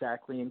weren't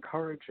exactly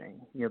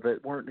encouraging.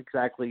 That weren't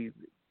exactly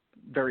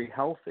very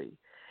healthy,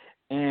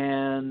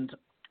 and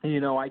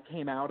I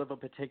came out of a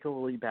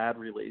particularly bad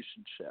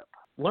relationship.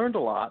 Learned a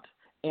lot,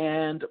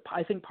 and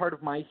I think part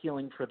of my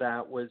healing for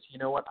that was,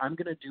 I'm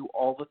going to do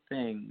all the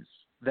things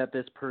that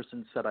this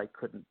person said I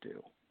couldn't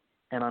do,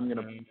 and I'm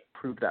going to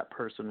prove that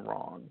person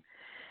wrong.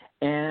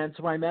 And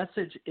so my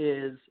message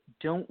is,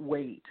 don't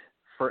wait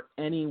for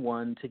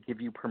anyone to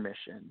give you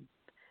permission.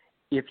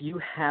 If you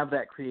have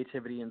that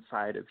creativity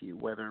inside of you,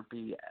 whether it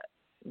be,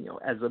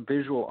 as a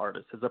visual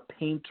artist, as a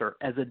painter,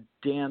 as a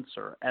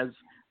dancer, as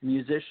a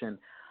musician,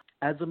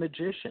 as a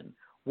magician,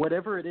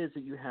 whatever it is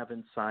that you have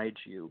inside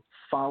you,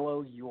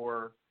 follow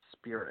your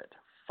spirit,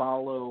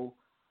 follow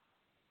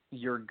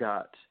your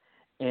gut.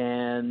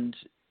 And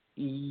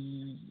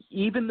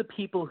even the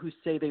people who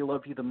say they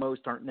love you the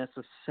most aren't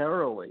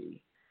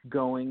necessarily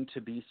going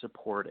to be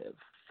supportive.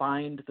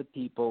 Find the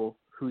people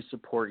who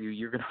support you.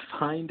 You're going to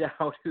find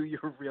out who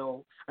your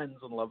real friends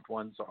and loved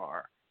ones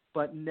are.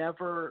 But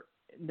never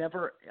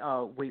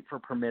wait for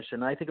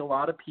permission. I think a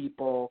lot of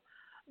people,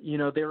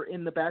 they're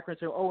in the background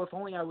saying, oh, if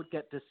only I would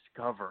get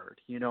discovered.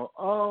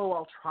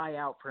 I'll try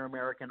out for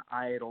American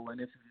Idol,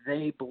 and if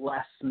they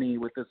bless me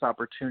with this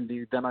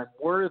opportunity, then I'm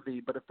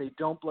worthy. But if they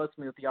don't bless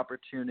me with the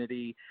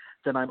opportunity,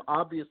 then I'm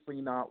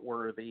obviously not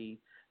worthy.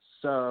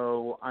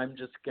 So I'm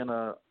just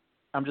gonna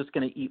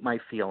eat my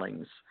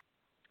feelings.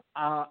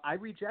 I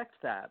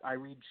reject that. I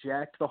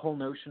reject the whole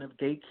notion of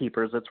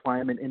gatekeepers. That's why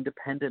I'm an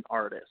independent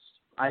artist.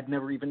 I've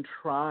never even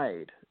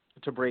tried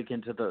to break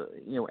into the,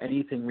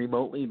 anything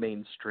remotely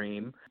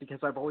mainstream because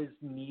I've always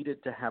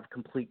needed to have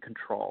complete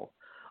control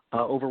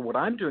over what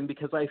I'm doing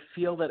because I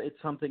feel that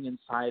it's something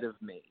inside of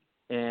me.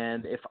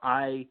 And it's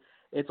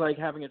like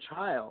having a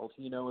child,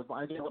 if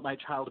I'm going to let my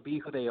child be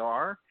who they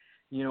are,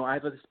 I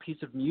have this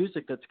piece of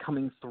music that's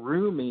coming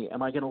through me.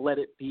 Am I going to let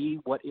it be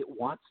what it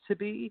wants to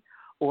be?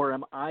 or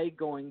am I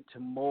going to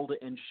mold it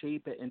and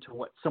shape it into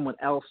what someone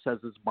else says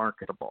is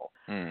marketable?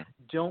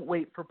 Don't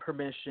wait for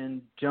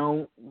permission.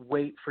 Don't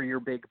wait for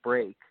your big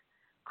break.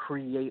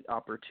 Create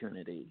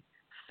opportunity.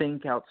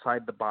 Think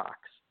outside the box.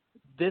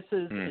 This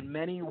is in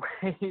many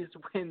ways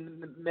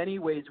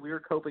we were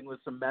coping with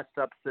some messed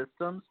up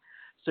systems.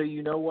 So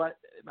you know what?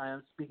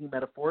 I'm speaking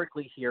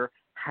metaphorically here.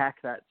 Hack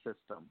that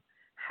system.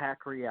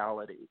 Hack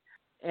reality.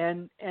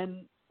 And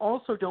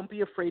also don't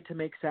be afraid to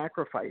make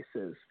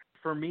sacrifices.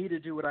 For me to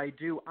do what I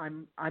do,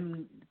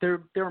 there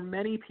are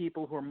many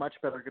people who are much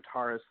better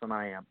guitarists than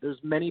I am.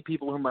 There's many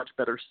people who are much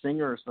better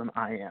singers than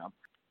I am.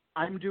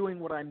 I'm doing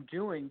what I'm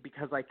doing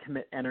because I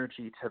commit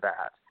energy to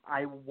that.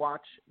 I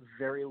watch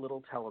very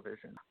little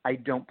television. I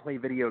don't play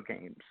video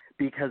games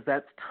because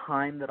that's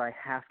time that I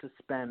have to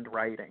spend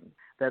writing.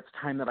 That's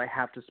time that I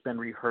have to spend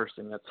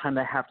rehearsing. That's time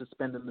that I have to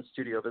spend in the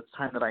studio. That's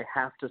time that I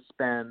have to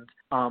spend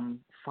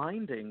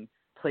finding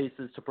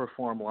places to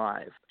perform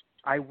live.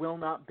 I will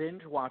not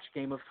binge watch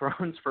Game of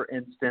Thrones, for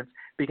instance,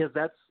 because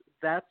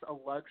that's a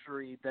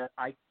luxury that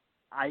I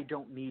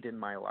don't need in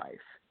my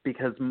life,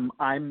 because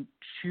I'm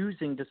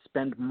choosing to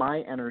spend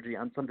my energy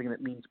on something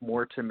that means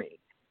more to me.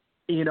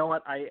 You know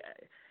what?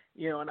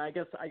 And I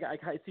guess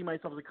I see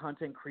myself as a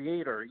content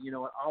creator. You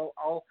know,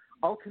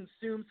 I'll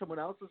consume someone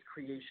else's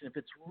creation if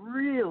it's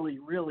really,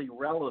 really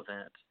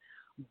relevant,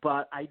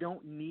 but I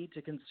don't need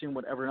to consume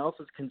what everyone else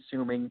is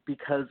consuming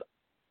because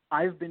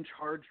I've been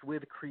charged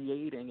with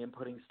creating and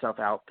putting stuff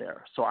out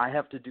there. So I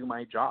have to do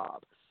my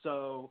job.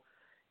 So,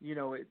 you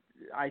know,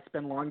 I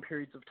spend long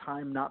periods of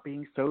time not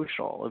being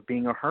social, of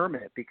being a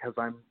hermit, because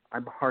I'm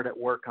hard at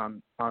work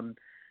on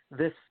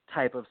this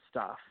type of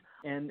stuff.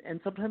 And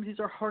sometimes these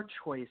are hard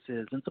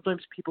choices, and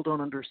sometimes people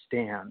don't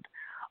understand.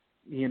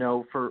 You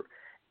know,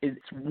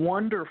 it's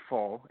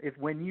wonderful if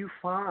when you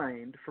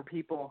find, for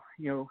people,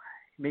 you know,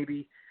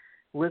 maybe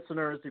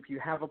listeners, if you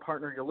have a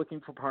partner, you're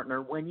looking for a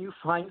partner, when you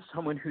find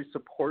someone who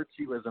supports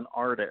you as an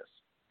artist,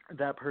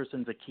 that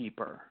person's a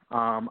keeper.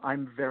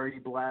 I'm very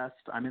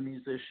blessed. I'm a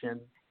musician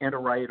and a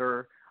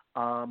writer.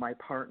 My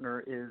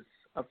partner is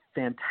a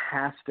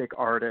fantastic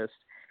artist,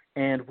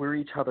 and we're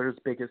each other's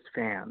biggest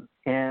fan.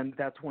 And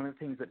that's one of the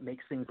things that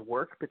makes things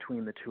work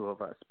between the two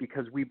of us,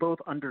 because we both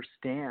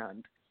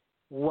understand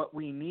what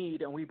we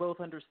need, and we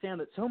both understand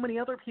that so many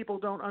other people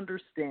don't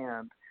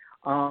understand.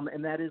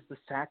 And that is the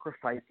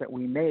sacrifice that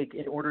we make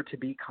in order to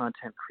be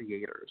content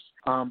creators.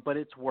 But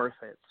it's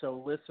worth it.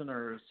 So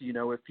listeners, you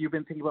know, if you've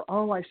been thinking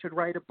about, I should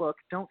write a book,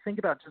 don't think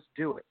about it, just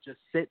do it. Just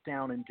sit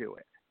down and do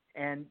it.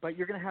 But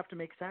you're going to have to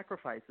make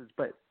sacrifices,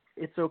 but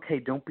it's okay.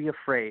 Don't be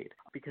afraid,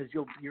 because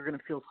you're going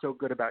to feel so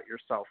good about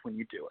yourself when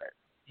you do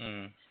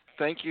it.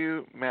 Thank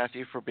you,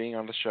 Mathew, for being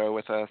on the show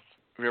with us.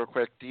 Real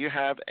quick, do you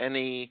have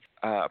any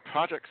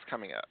projects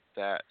coming up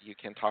that you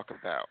can talk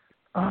about?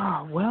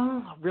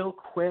 Well, real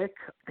quick,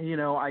 you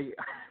know, I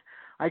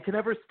can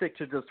never stick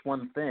to just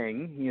one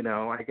thing. You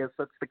know, I guess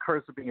that's the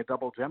curse of being a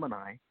double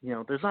Gemini. You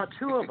know, there's not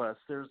two of us.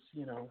 There's,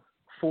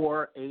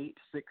 4, 8,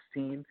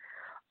 16.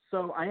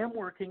 So I am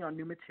working on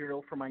new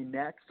material for my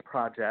next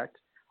project.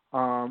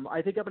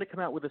 I think I'm going to come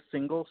out with a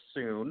single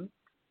soon.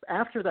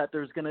 After that,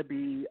 there's going to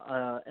be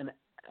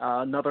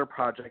another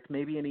project,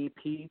 maybe an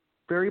EP,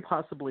 very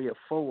possibly a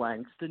full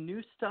length. The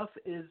new stuff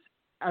is,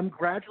 I'm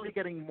gradually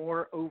getting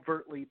more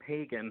overtly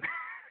pagan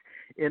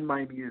in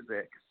my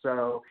music.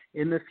 So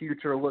in the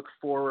future, look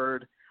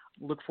forward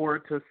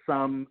to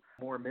some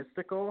more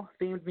mystical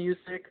themed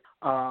music.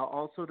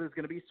 Also, there's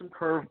going to be some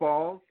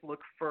curveballs. Look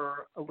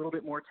for a little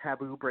bit more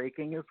taboo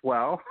breaking as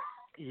well.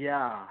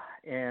 Yeah,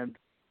 and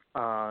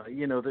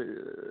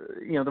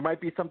there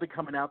might be something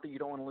coming out that you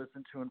don't want to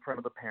listen to in front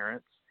of the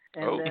parents.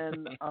 And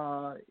then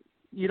I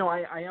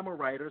am a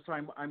writer, so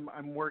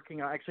I'm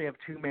working. I actually have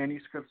 2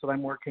 manuscripts that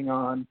I'm working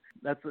on.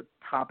 That's a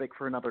topic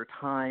for another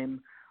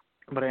time,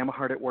 but I am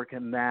hard at work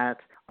in that.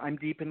 I'm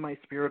deep in my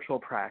spiritual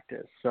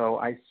practice, so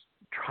I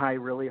try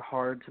really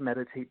hard to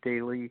meditate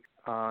daily.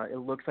 It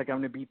looks like I'm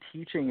going to be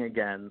teaching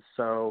again,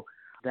 so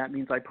that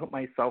means I put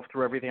myself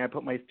through everything I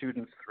put my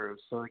students through.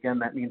 So again,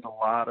 that means a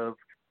lot of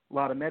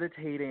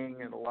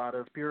meditating and a lot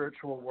of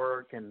spiritual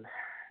work and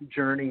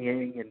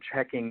journeying and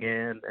checking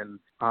in and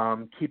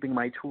keeping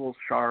my tools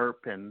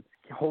sharp and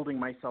holding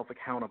myself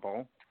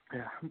accountable.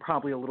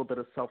 Probably a little bit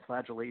of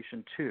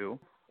self-flagellation too.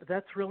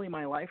 That's really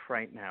my life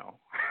right now.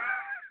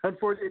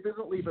 Unfortunately, it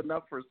doesn't leave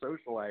enough for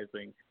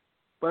socializing,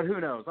 but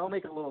who knows? I'll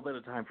make a little bit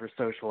of time for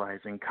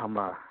socializing come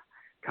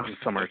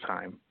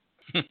summertime.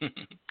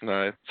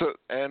 Nice. So,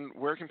 and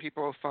where can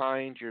people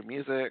find your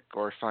music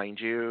or find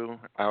you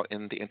out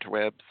in the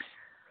interwebs?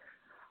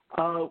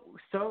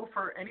 So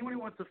for anyone who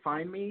wants to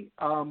find me,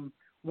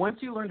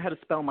 once you learn how to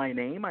spell my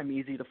name, I'm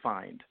easy to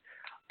find.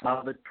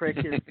 The trick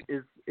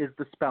is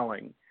the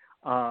spelling.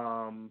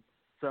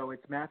 So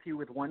it's Mathew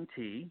with 1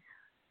 T,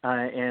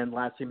 and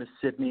last name is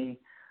Sydney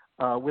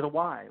with a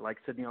Y, like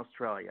Sydney,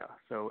 Australia.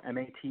 So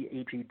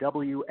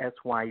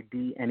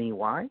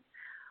MatheWsydney,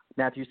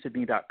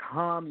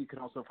 MathewSydney.com. You can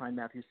also find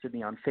Mathew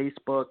Sydney on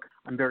Facebook.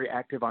 I'm very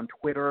active on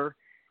Twitter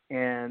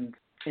and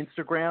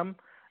Instagram.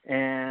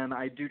 and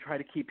I do try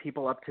to keep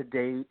people up to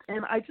date.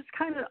 And I just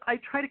I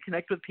try to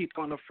connect with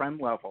people on a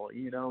friend level.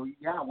 You know,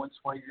 yeah, once in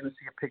a while you're going to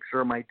see a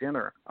picture of my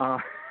dinner,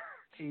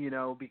 you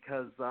know,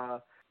 because,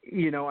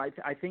 you know, I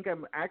think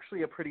I'm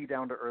actually a pretty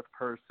down-to-earth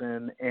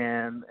person,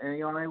 and you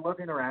know, and I love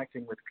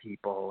interacting with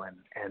people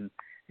and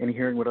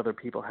hearing what other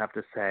people have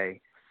to say.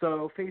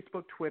 So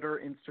Facebook,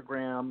 Twitter,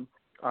 Instagram,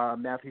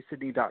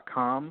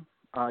 MathewSydney.com.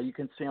 You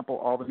can sample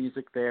all the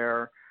music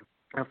there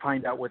and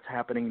find out what's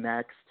happening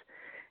next.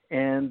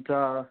 And,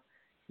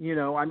 you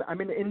know, I'm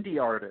an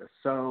indie artist.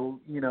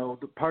 So, you know,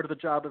 the part of the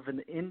job of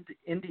an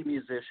indie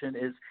musician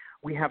is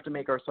we have to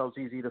make ourselves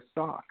easy to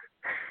stalk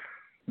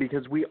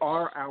because we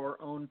are our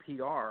own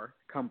PR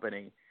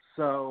company.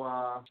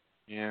 So,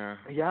 yeah.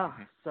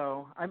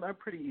 So I'm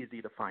pretty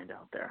easy to find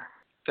out there.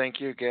 Thank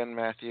you again,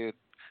 Mathew.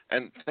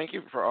 And thank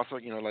you for also,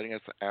 you know, letting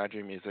us add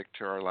your music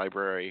to our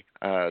library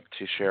to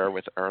share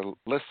with our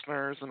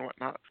listeners and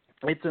whatnot.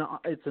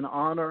 It's an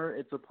honor.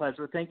 It's a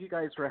pleasure. Thank you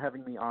guys for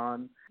having me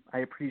on. I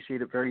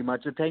appreciate it very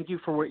much. And thank you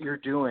for what you're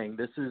doing.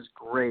 This is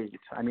great.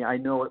 I mean, I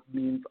know it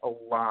means a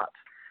lot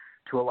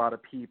to a lot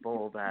of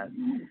people that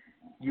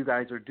you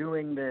guys are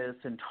doing this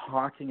and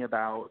talking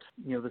about,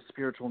 you know, the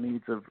spiritual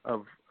needs of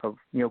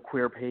you know,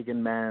 queer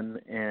pagan men.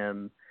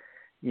 And,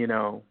 you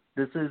know,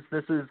 this is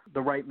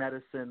the right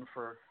medicine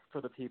for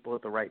the people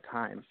at the right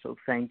time. So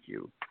thank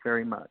you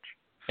very much.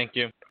 Thank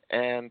you.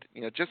 And,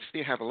 you know, just so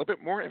you have a little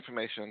bit more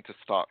information to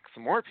stalk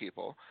some more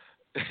people,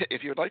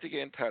 if you would like to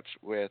get in touch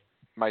with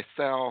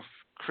myself,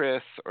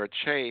 Chris, or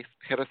Chase,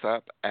 hit us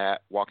up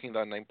at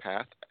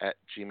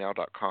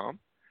walkingtheunnamedpath@gmail.com.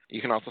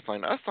 You can also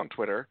find us on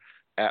Twitter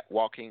at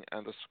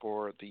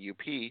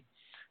walking_the-UP.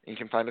 And you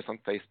can find us on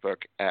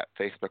Facebook at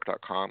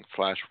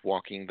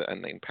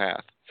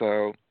facebook.com/walkingtheunnamedpath.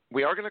 So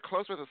we are going to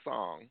close with a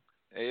song.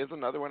 It is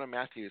another one of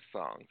Mathew's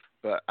songs,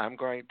 but I'm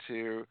going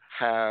to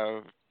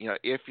have, you know,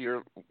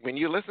 when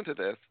you listen to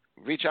this,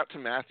 reach out to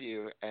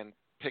Mathew and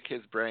pick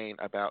his brain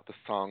about the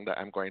song that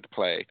I'm going to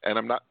play. And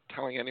I'm not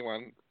telling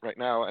anyone right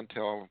now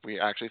until we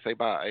actually say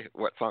bye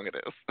what song it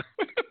is.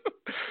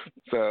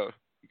 So,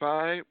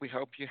 bye. We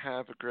hope you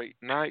have a great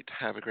night.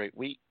 Have a great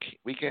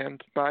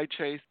weekend. Bye,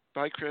 Chase.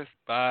 Bye, Chris.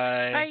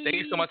 Bye. Bye. Thank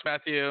you so much,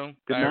 Mathew.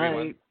 Good Bye, night.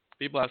 everyone.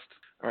 Be blessed.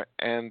 All right,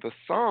 and the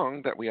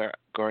song that we are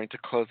going to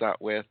close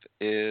out with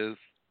is,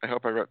 I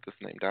hope I wrote this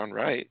name down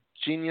right,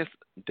 Genius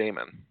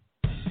Damon.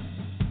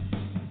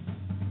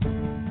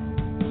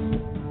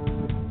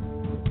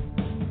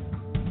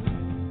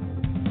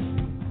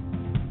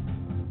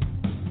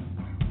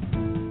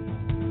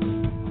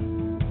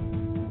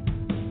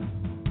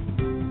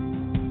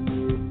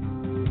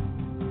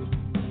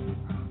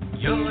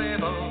 Yo,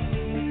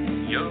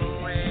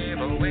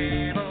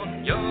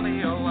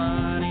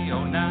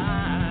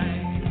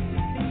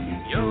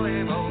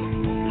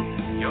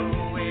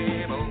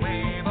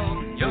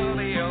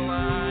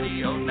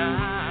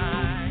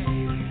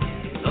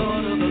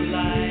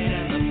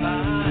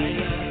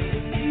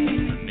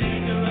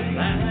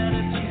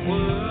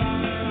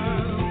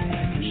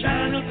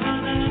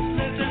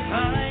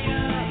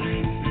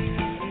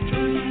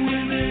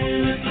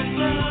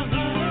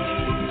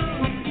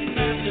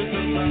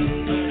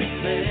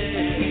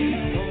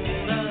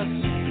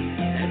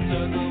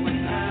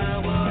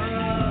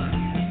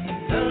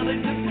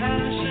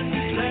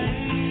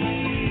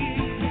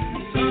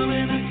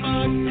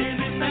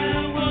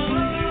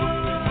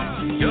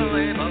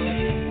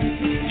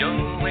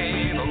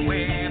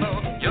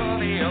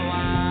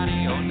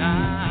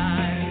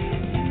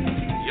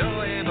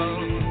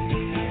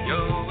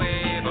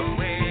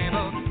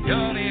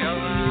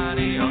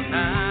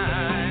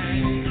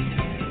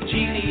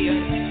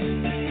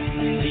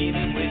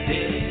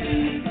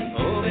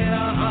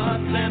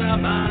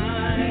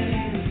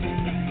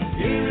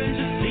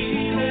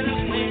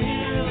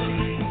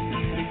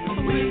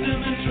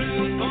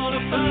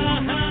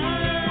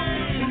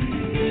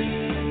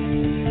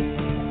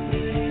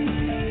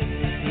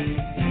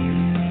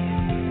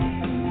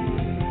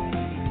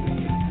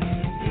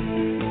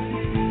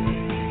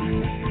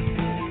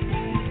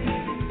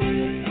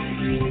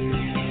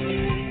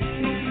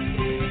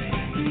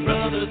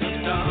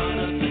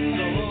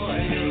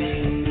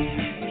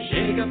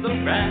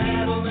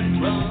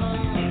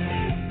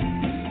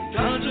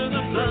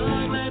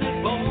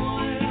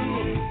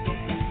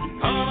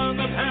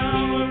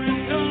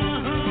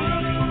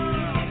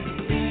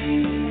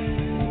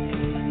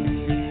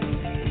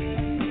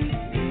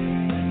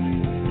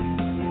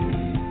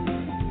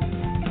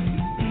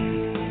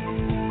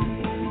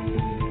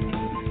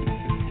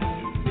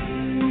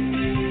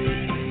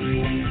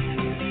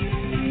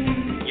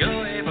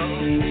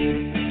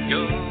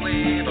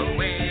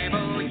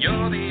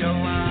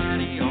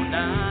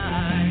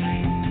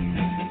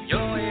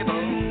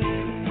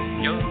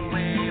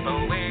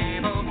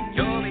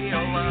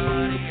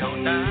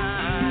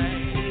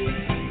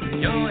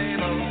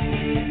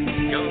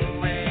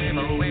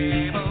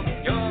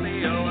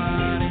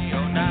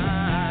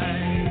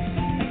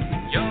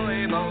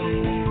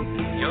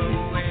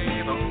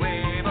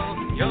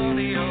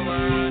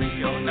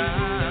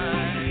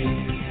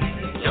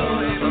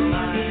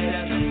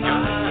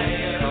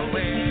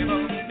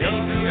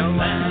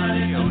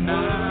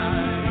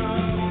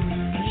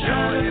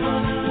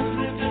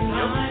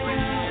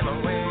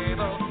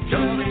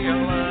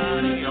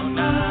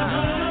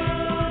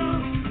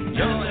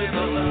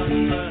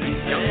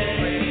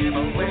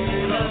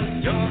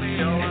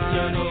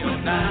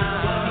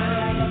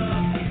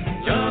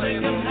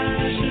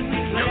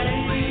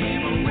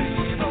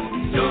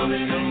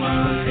 Coming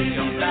tomorrow, take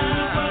your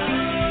time.